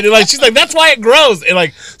intended. And like, she's like, that's why it grows. And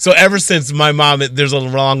like, so ever since my mom, there's a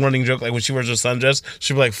long running joke, like when she wears her sundress,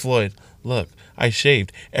 she'll be like, Floyd, look, I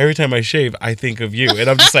shaved. Every time I shave, I think of you. And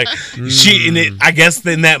I'm just like, I guess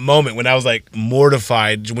in that moment when I was like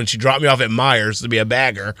mortified, when she dropped me off at Myers to be a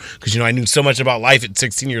bagger, because, I knew so much about life at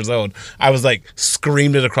 16 years old, I was like,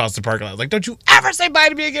 screamed it across the parking lot. I was like, don't you ever say bye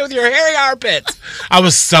to me again with your hairy armpits. I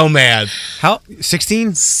was so mad. How?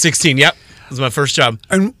 16? 16, yep. It was my first job.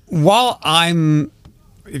 And while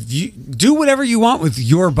if you do whatever you want with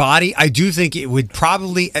your body, I do think it would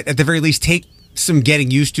probably, at the very least, take some getting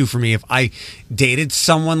used to for me if I dated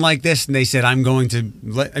someone like this and they said I'm going to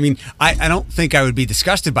I don't think I would be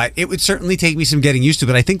disgusted by it. It would certainly take me some getting used to,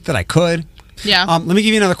 but I think that I could. Yeah. Let me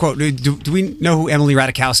give you another quote. Do we know who Emily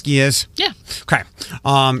Ratajkowski is? Yeah. Okay.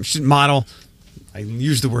 She's a model, I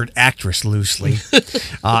use the word actress loosely,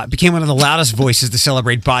 became one of the loudest voices to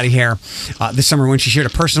celebrate body hair this summer when she shared a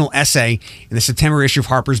personal essay in the September issue of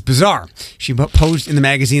Harper's Bazaar. She posed in the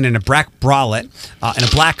magazine in a black bralette,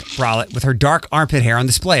 with her dark armpit hair on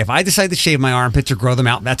display. If I decide to shave my armpits or grow them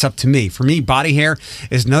out, that's up to me. For me, body hair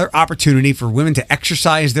is another opportunity for women to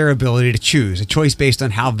exercise their ability to choose, a choice based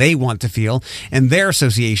on how they want to feel and their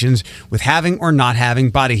associations with having or not having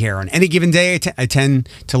body hair. On any given day, I tend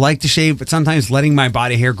to like to shave, but sometimes letting my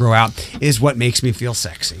body hair grow out is what makes me feel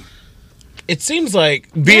sexy. It seems like,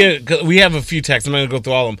 we have a few texts, I'm not going to go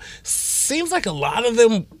through all of them. Seems like a lot of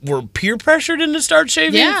them were peer pressured into start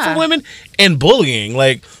shaving for women and bullying,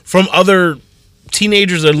 like from other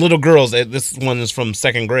teenagers or little girls. This one is from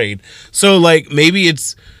 2nd grade. So, like, maybe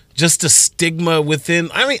it's just a stigma within.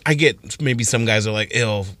 I mean, I get maybe some guys are like,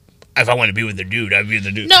 ew, if I want to be with a dude, I'd be with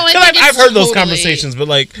a dude. No, I've heard those conversations, but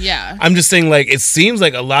like, yeah. I'm just saying, like, it seems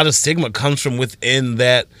like a lot of stigma comes from within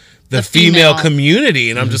the female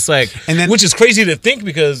community, and I'm just like, which is crazy to think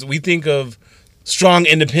because we think of strong,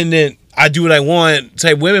 independent, I do what I want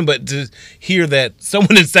type women, but to hear that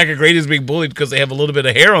someone in 2nd grade is being bullied because they have a little bit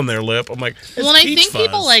of hair on their lip, I'm like, well, and I think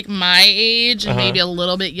people like my age and maybe a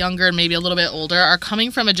little bit younger and maybe a little bit older are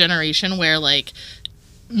coming from a generation where, like,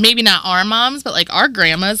 maybe not our moms, but like our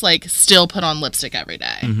grandmas, like, still put on lipstick every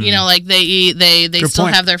day. You know, like they still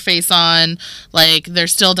have their face on, like they're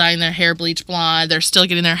still dyeing their hair bleach blonde, they're still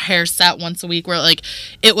getting their hair set once a week, where like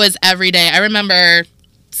it was every day. I remember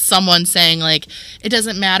someone saying, like, it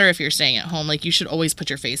doesn't matter if you're staying at home, like you should always put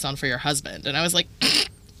your face on for your husband. And I was like,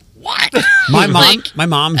 what? My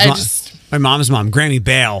mom's mom, Granny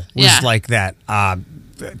Bale, was like that.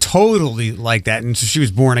 Totally like that. And so she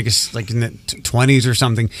was born, I guess, like in the 20s or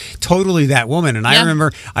something. Totally that woman. And I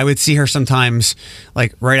remember I would see her sometimes,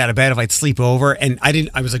 like, right out of bed if I'd sleep over. And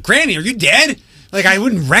I was like, Granny, are you dead? Like, I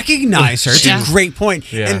wouldn't recognize her. It's a great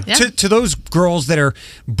point. Yeah. And to those girls that are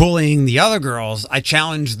bullying the other girls, I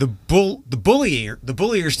challenge the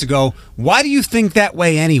bulliers to go, why do you think that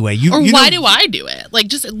way anyway? Why do I do it? Like,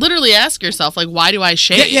 just literally ask yourself, like, why do I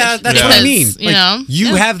shave? Yeah, that's what I mean.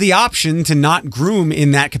 You have the option to not groom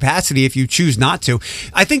in that capacity if you choose not to.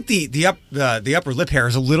 I think the upper lip hair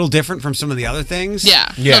is a little different from some of the other things.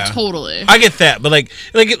 Yeah. No, totally. I get that, but like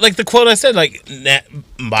the quote I said, like,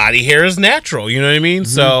 body hair is natural. You know what I mean?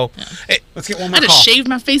 So let's get one more call. I just shaved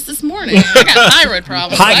my face this morning. I got thyroid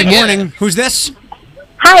problems. Hi, good morning. Who's this?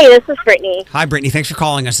 Hi, this is Brittany. Hi, Brittany. Thanks for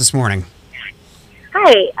calling us this morning.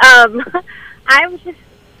 Hi. I was just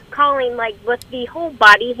calling, like, with the whole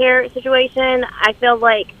body hair situation, I feel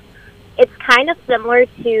like it's kind of similar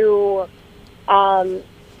to,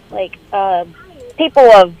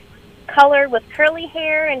 people of color with curly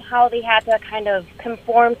hair and how they had to kind of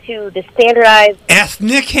conform to the standardized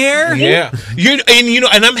ethnic hair. Yeah,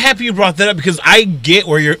 and I'm happy you brought that up because I get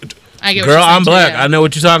where you're. I get. Girl, I'm black. I know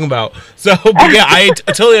what you're talking about. So, but yeah, I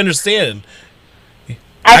totally understand.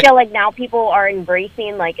 I feel like now people are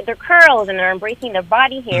embracing, like, their curls and they're embracing their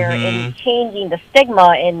body hair and changing the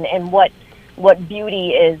stigma and what beauty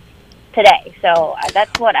is today. So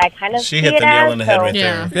that's what I kind of see hit the nail on the head right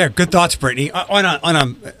there. Yeah, good thoughts, Brittany. On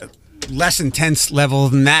a less intense level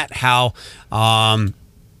than that, how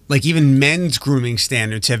like even men's grooming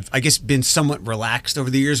standards have, I guess, been somewhat relaxed over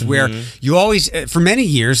the years, where you always, for many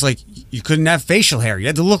years, like, you couldn't have facial hair. You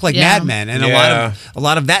had to look like Mad Men, and a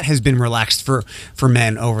lot of that has been relaxed for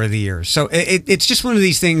men over the years. So it's just one of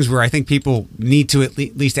these things where I think people need to at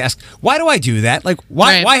least ask, why do I do that? Like,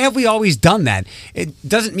 why have we always done that? It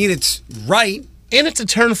doesn't mean it's right. And it's a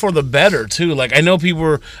turn for the better, too. Like, I know people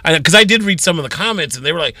were, because I did read some of the comments, and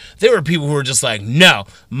they were like, there were people who were just like, no,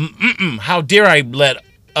 how dare I let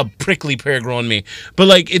a prickly pear grow on me? But,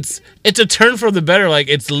 like, it's a turn for the better. Like,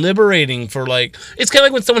 it's liberating for, like, it's kind of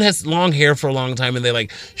like when someone has long hair for a long time and they,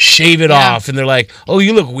 like, shave it off, and they're like, oh,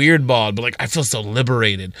 you look weird bald, but, like, I feel so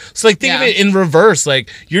liberated. So, like, think of it in reverse. Like,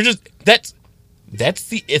 you're just, that's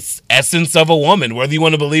the essence of a woman, whether you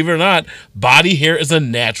want to believe it or not. Body hair is a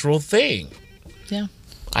natural thing. Yeah.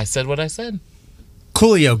 I said what I said.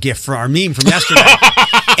 Coolio gift for our meme from yesterday.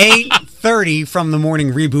 8:30 from the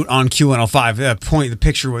morning reboot on Q105. The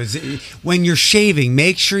picture was, when you're shaving,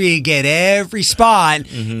 make sure you get every spot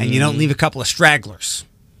and you don't leave a couple of stragglers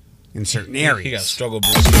in certain areas. You got struggle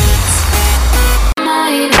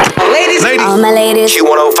Ladies, all my ladies.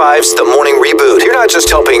 Q105's The Morning Reboot. You're not just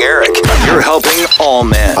helping Eric, you're helping all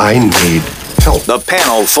men. I need help. The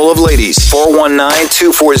panel full of ladies.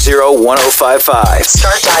 419-240-1055.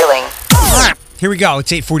 Start dialing. Here we go.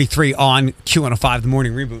 It's 8:43 on Q105, The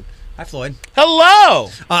Morning Reboot. Hi, Floyd. Hello.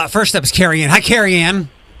 First up is Carrie Ann. Hi, Carrie Ann.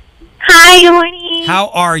 Hi, good morning. How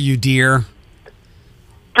are you, dear?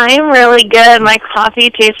 I am really good. My coffee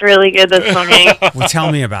tastes really good this morning. Well,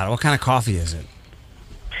 tell me about it. What kind of coffee is it?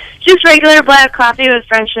 Just regular black coffee with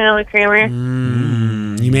French vanilla creamer.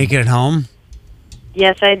 You make it at home?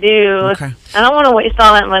 Yes, I do. Okay. I don't want to waste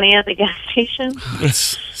all that money at the gas station.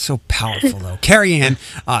 It's so powerful, though. Carrie Ann,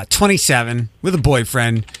 27, with a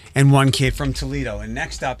boyfriend and one kid from Toledo. And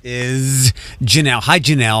next up is Janelle. Hi,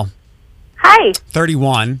 Janelle. Hi.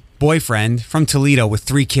 31, boyfriend from Toledo with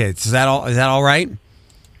 3 kids. Is that all right?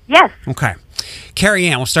 Yes. Okay. Carrie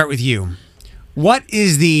Ann, we'll start with you. What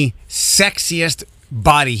is the sexiest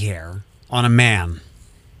body hair on a man?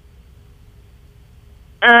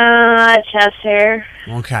 Chest hair.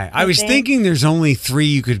 Okay. I was thinking there's only 3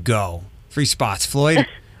 you could go. 3 spots. Floyd,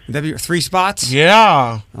 would that be 3 spots?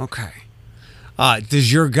 Yeah. Okay.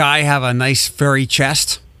 Does your guy have a nice furry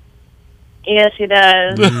chest? Yes, he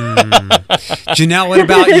does. Janelle, what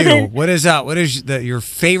about you? What is your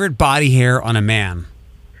favorite body hair on a man?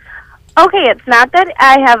 Okay, it's not that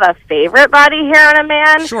I have a favorite body hair on a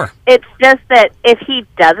man. Sure. It's just that if he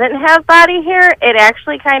doesn't have body hair, it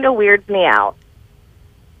actually kind of weirds me out.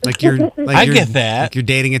 I get that. Like you're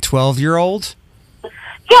dating a 12-year-old?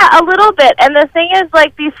 Yeah, a little bit. And the thing is,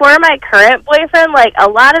 like, before my current boyfriend, like, a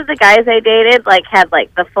lot of the guys I dated, like, had,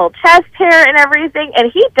 like, the full chest hair and everything, and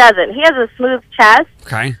he doesn't. He has a smooth chest,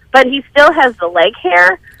 Okay. but he still has the leg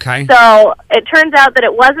hair. Okay. So it turns out that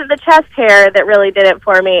it wasn't the chest hair that really did it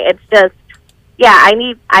for me. It's just, yeah, I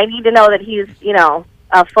need to know that he's, you know,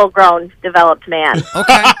 a full-grown, developed man.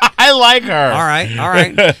 Okay. I like her. All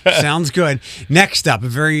right. Sounds good. Next up,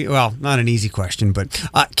 not an easy question, but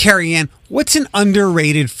Carrie Ann, what's an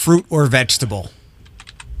underrated fruit or vegetable?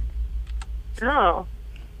 Oh.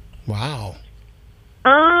 Wow.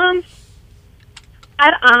 I'd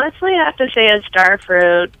honestly have to say a star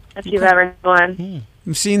fruit, if you've ever had one.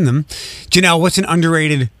 I've seen them. Janelle, what's an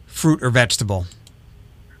underrated fruit or vegetable?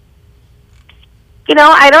 You know,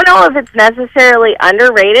 I don't know if it's necessarily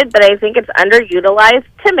underrated, but I think it's underutilized.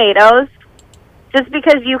 Tomatoes, just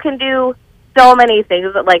because you can do so many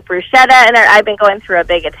things, like bruschetta, and I've been going through a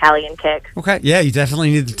big Italian kick. Okay, yeah, you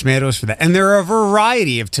definitely need the tomatoes for that. And there are a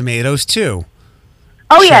variety of tomatoes, too.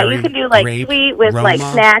 Oh, yeah, Cherry, you can do, like, grape, sweet with, Roma. like,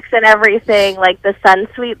 snacks and everything, like the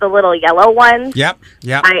Sunsweet, the little yellow ones. Yep.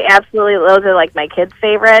 Those are, like, my kids'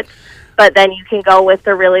 favorites. But then you can go with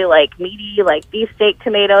the really, like, meaty, like, beefsteak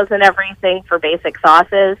tomatoes and everything for basic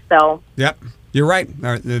sauces, so... Yep, you're right.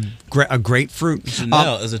 A great fruit.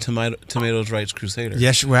 Janelle is a tomatoes rights crusader.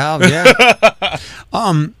 Yes, well, yeah.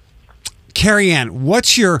 Carrie Ann,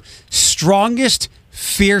 what's your strongest,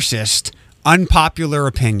 fiercest, unpopular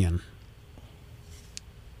opinion?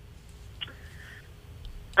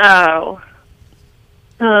 Oh.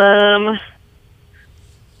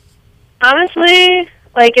 Honestly,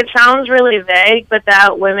 like, it sounds really vague, but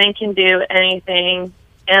that women can do anything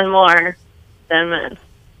and more than men.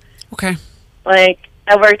 Okay. Like,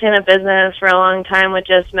 I worked in a business for a long time with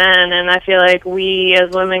just men, and I feel like we as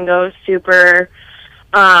women go super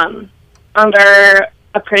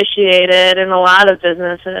underappreciated in a lot of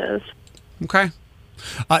businesses. Okay.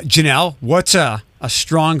 Janelle, what's a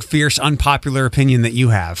strong, fierce, unpopular opinion that you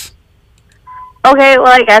have? Okay, well,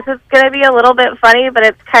 I guess it's going to be a little bit funny, but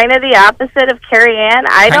it's kind of the opposite of Carrie Ann.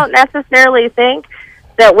 I don't necessarily think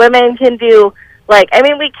that women can do, like, I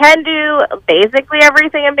mean, we can do basically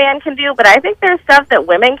everything a man can do, but I think there's stuff that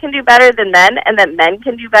women can do better than men and that men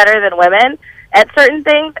can do better than women at certain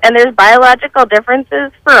things, and there's biological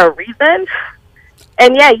differences for a reason.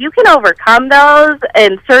 And, yeah, you can overcome those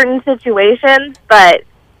in certain situations, but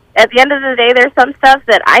at the end of the day, there's some stuff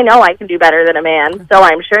that I know I can do better than a man. So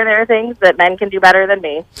I'm sure there are things that men can do better than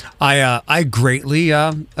me. I greatly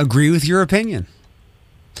agree with your opinion.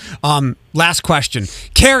 Last question.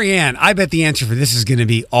 Carrie Ann, I bet the answer for this is going to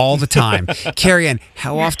be all the time. Carrie Ann,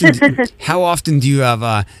 how often do you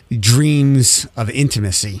have dreams of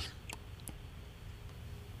intimacy?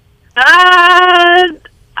 I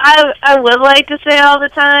would like to say all the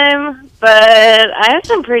time, but I have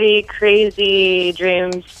some pretty crazy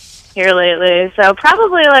dreams here lately. So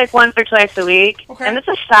probably like once or twice a week. Okay. And it's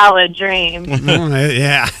a solid dream.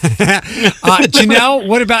 Yeah. Janelle,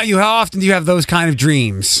 what about you? How often do you have those kind of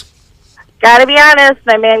dreams? Gotta be honest,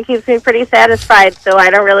 my man keeps me pretty satisfied, so I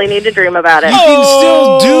don't really need to dream about it. You can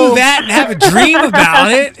still do that and have a dream about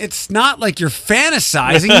it. It's not like you're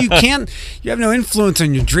fantasizing. You have no influence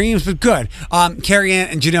on your dreams, but good. Carrie Ann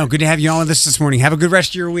and Janelle, good to have you on with us this morning. Have a good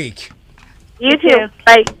rest of your week. You too.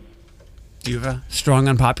 Bye. Do you have a strong,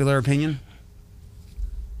 unpopular opinion?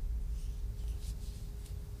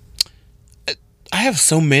 I have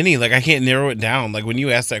so many. Like, I can't narrow it down. Like, when you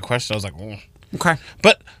asked that question, I was like, oh. Okay.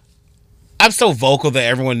 But I'm so vocal that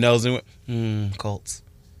everyone knows it. Cults.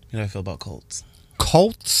 You know how I feel about cults.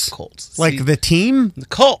 Colts? Colts. Like See? the team?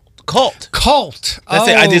 Cult. Cult. That's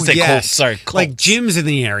it. I did say yes. cult. Sorry, cult. Like gyms in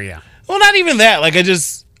the area. Well, not even that. Like I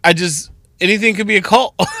just anything could be a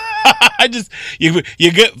cult. You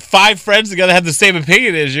get 5 friends that gotta have the same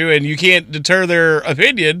opinion as you, and you can't deter their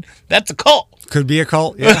opinion. That's a cult. Could be a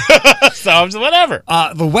cult, yeah. So I'm just whatever.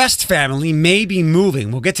 The West family may be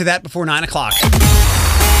moving. We'll get to that before 9 o'clock.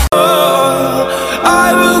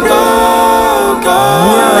 I will go.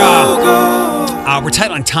 We're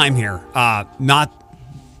tight on time here. Not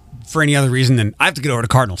for any other reason than I have to get over to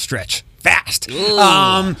Cardinal Stretch fast.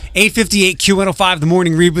 8:58 Q105, the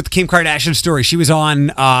morning read with Kim Kardashian story. She was on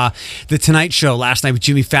the Tonight Show last night with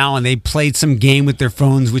Jimmy Fallon. They played some game with their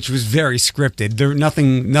phones, which was very scripted. There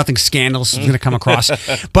nothing scandalous is going to come across,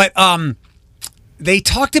 but they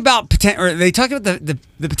talked about the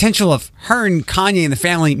potential of her and Kanye and the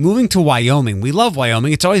family moving to Wyoming. We love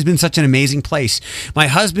Wyoming. It's always been such an amazing place. My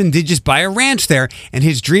husband did just buy a ranch there, and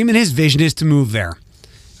his dream and his vision is to move there.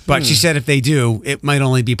 But she said if they do, it might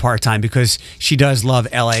only be part-time because she does love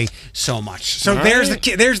L.A. so much. So there's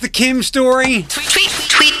the Kim story. Tweet.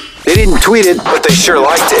 They didn't tweet it, but they sure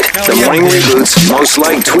liked it. The Morning Reboot's most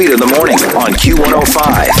liked tweet of the morning on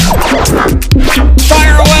Q105.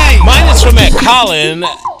 Fire away! Mine is from Colin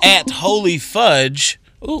at Holy Fudge.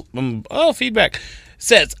 Feedback.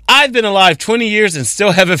 Says, I've been alive 20 years and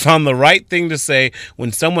still haven't found the right thing to say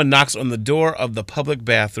when someone knocks on the door of the public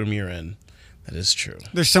bathroom you're in. That is true.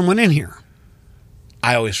 There's someone in here.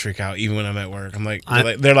 I always freak out, even when I'm at work. I'm like,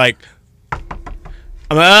 they're like,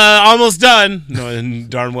 I'm almost done. No, and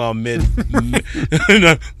darn well mid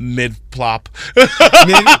plop.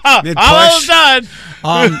 Mid almost done.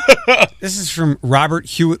 This is from Robert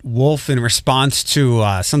Hewitt Wolf in response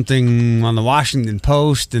to something on the Washington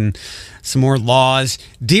Post and some more laws.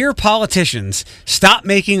 Dear politicians, stop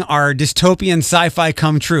making our dystopian sci-fi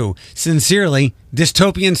come true. Sincerely,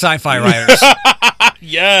 dystopian sci-fi writers.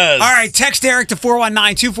 Yes. All right, text Eric to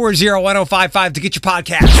 419-240-1055 to get your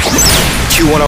podcast. Q105.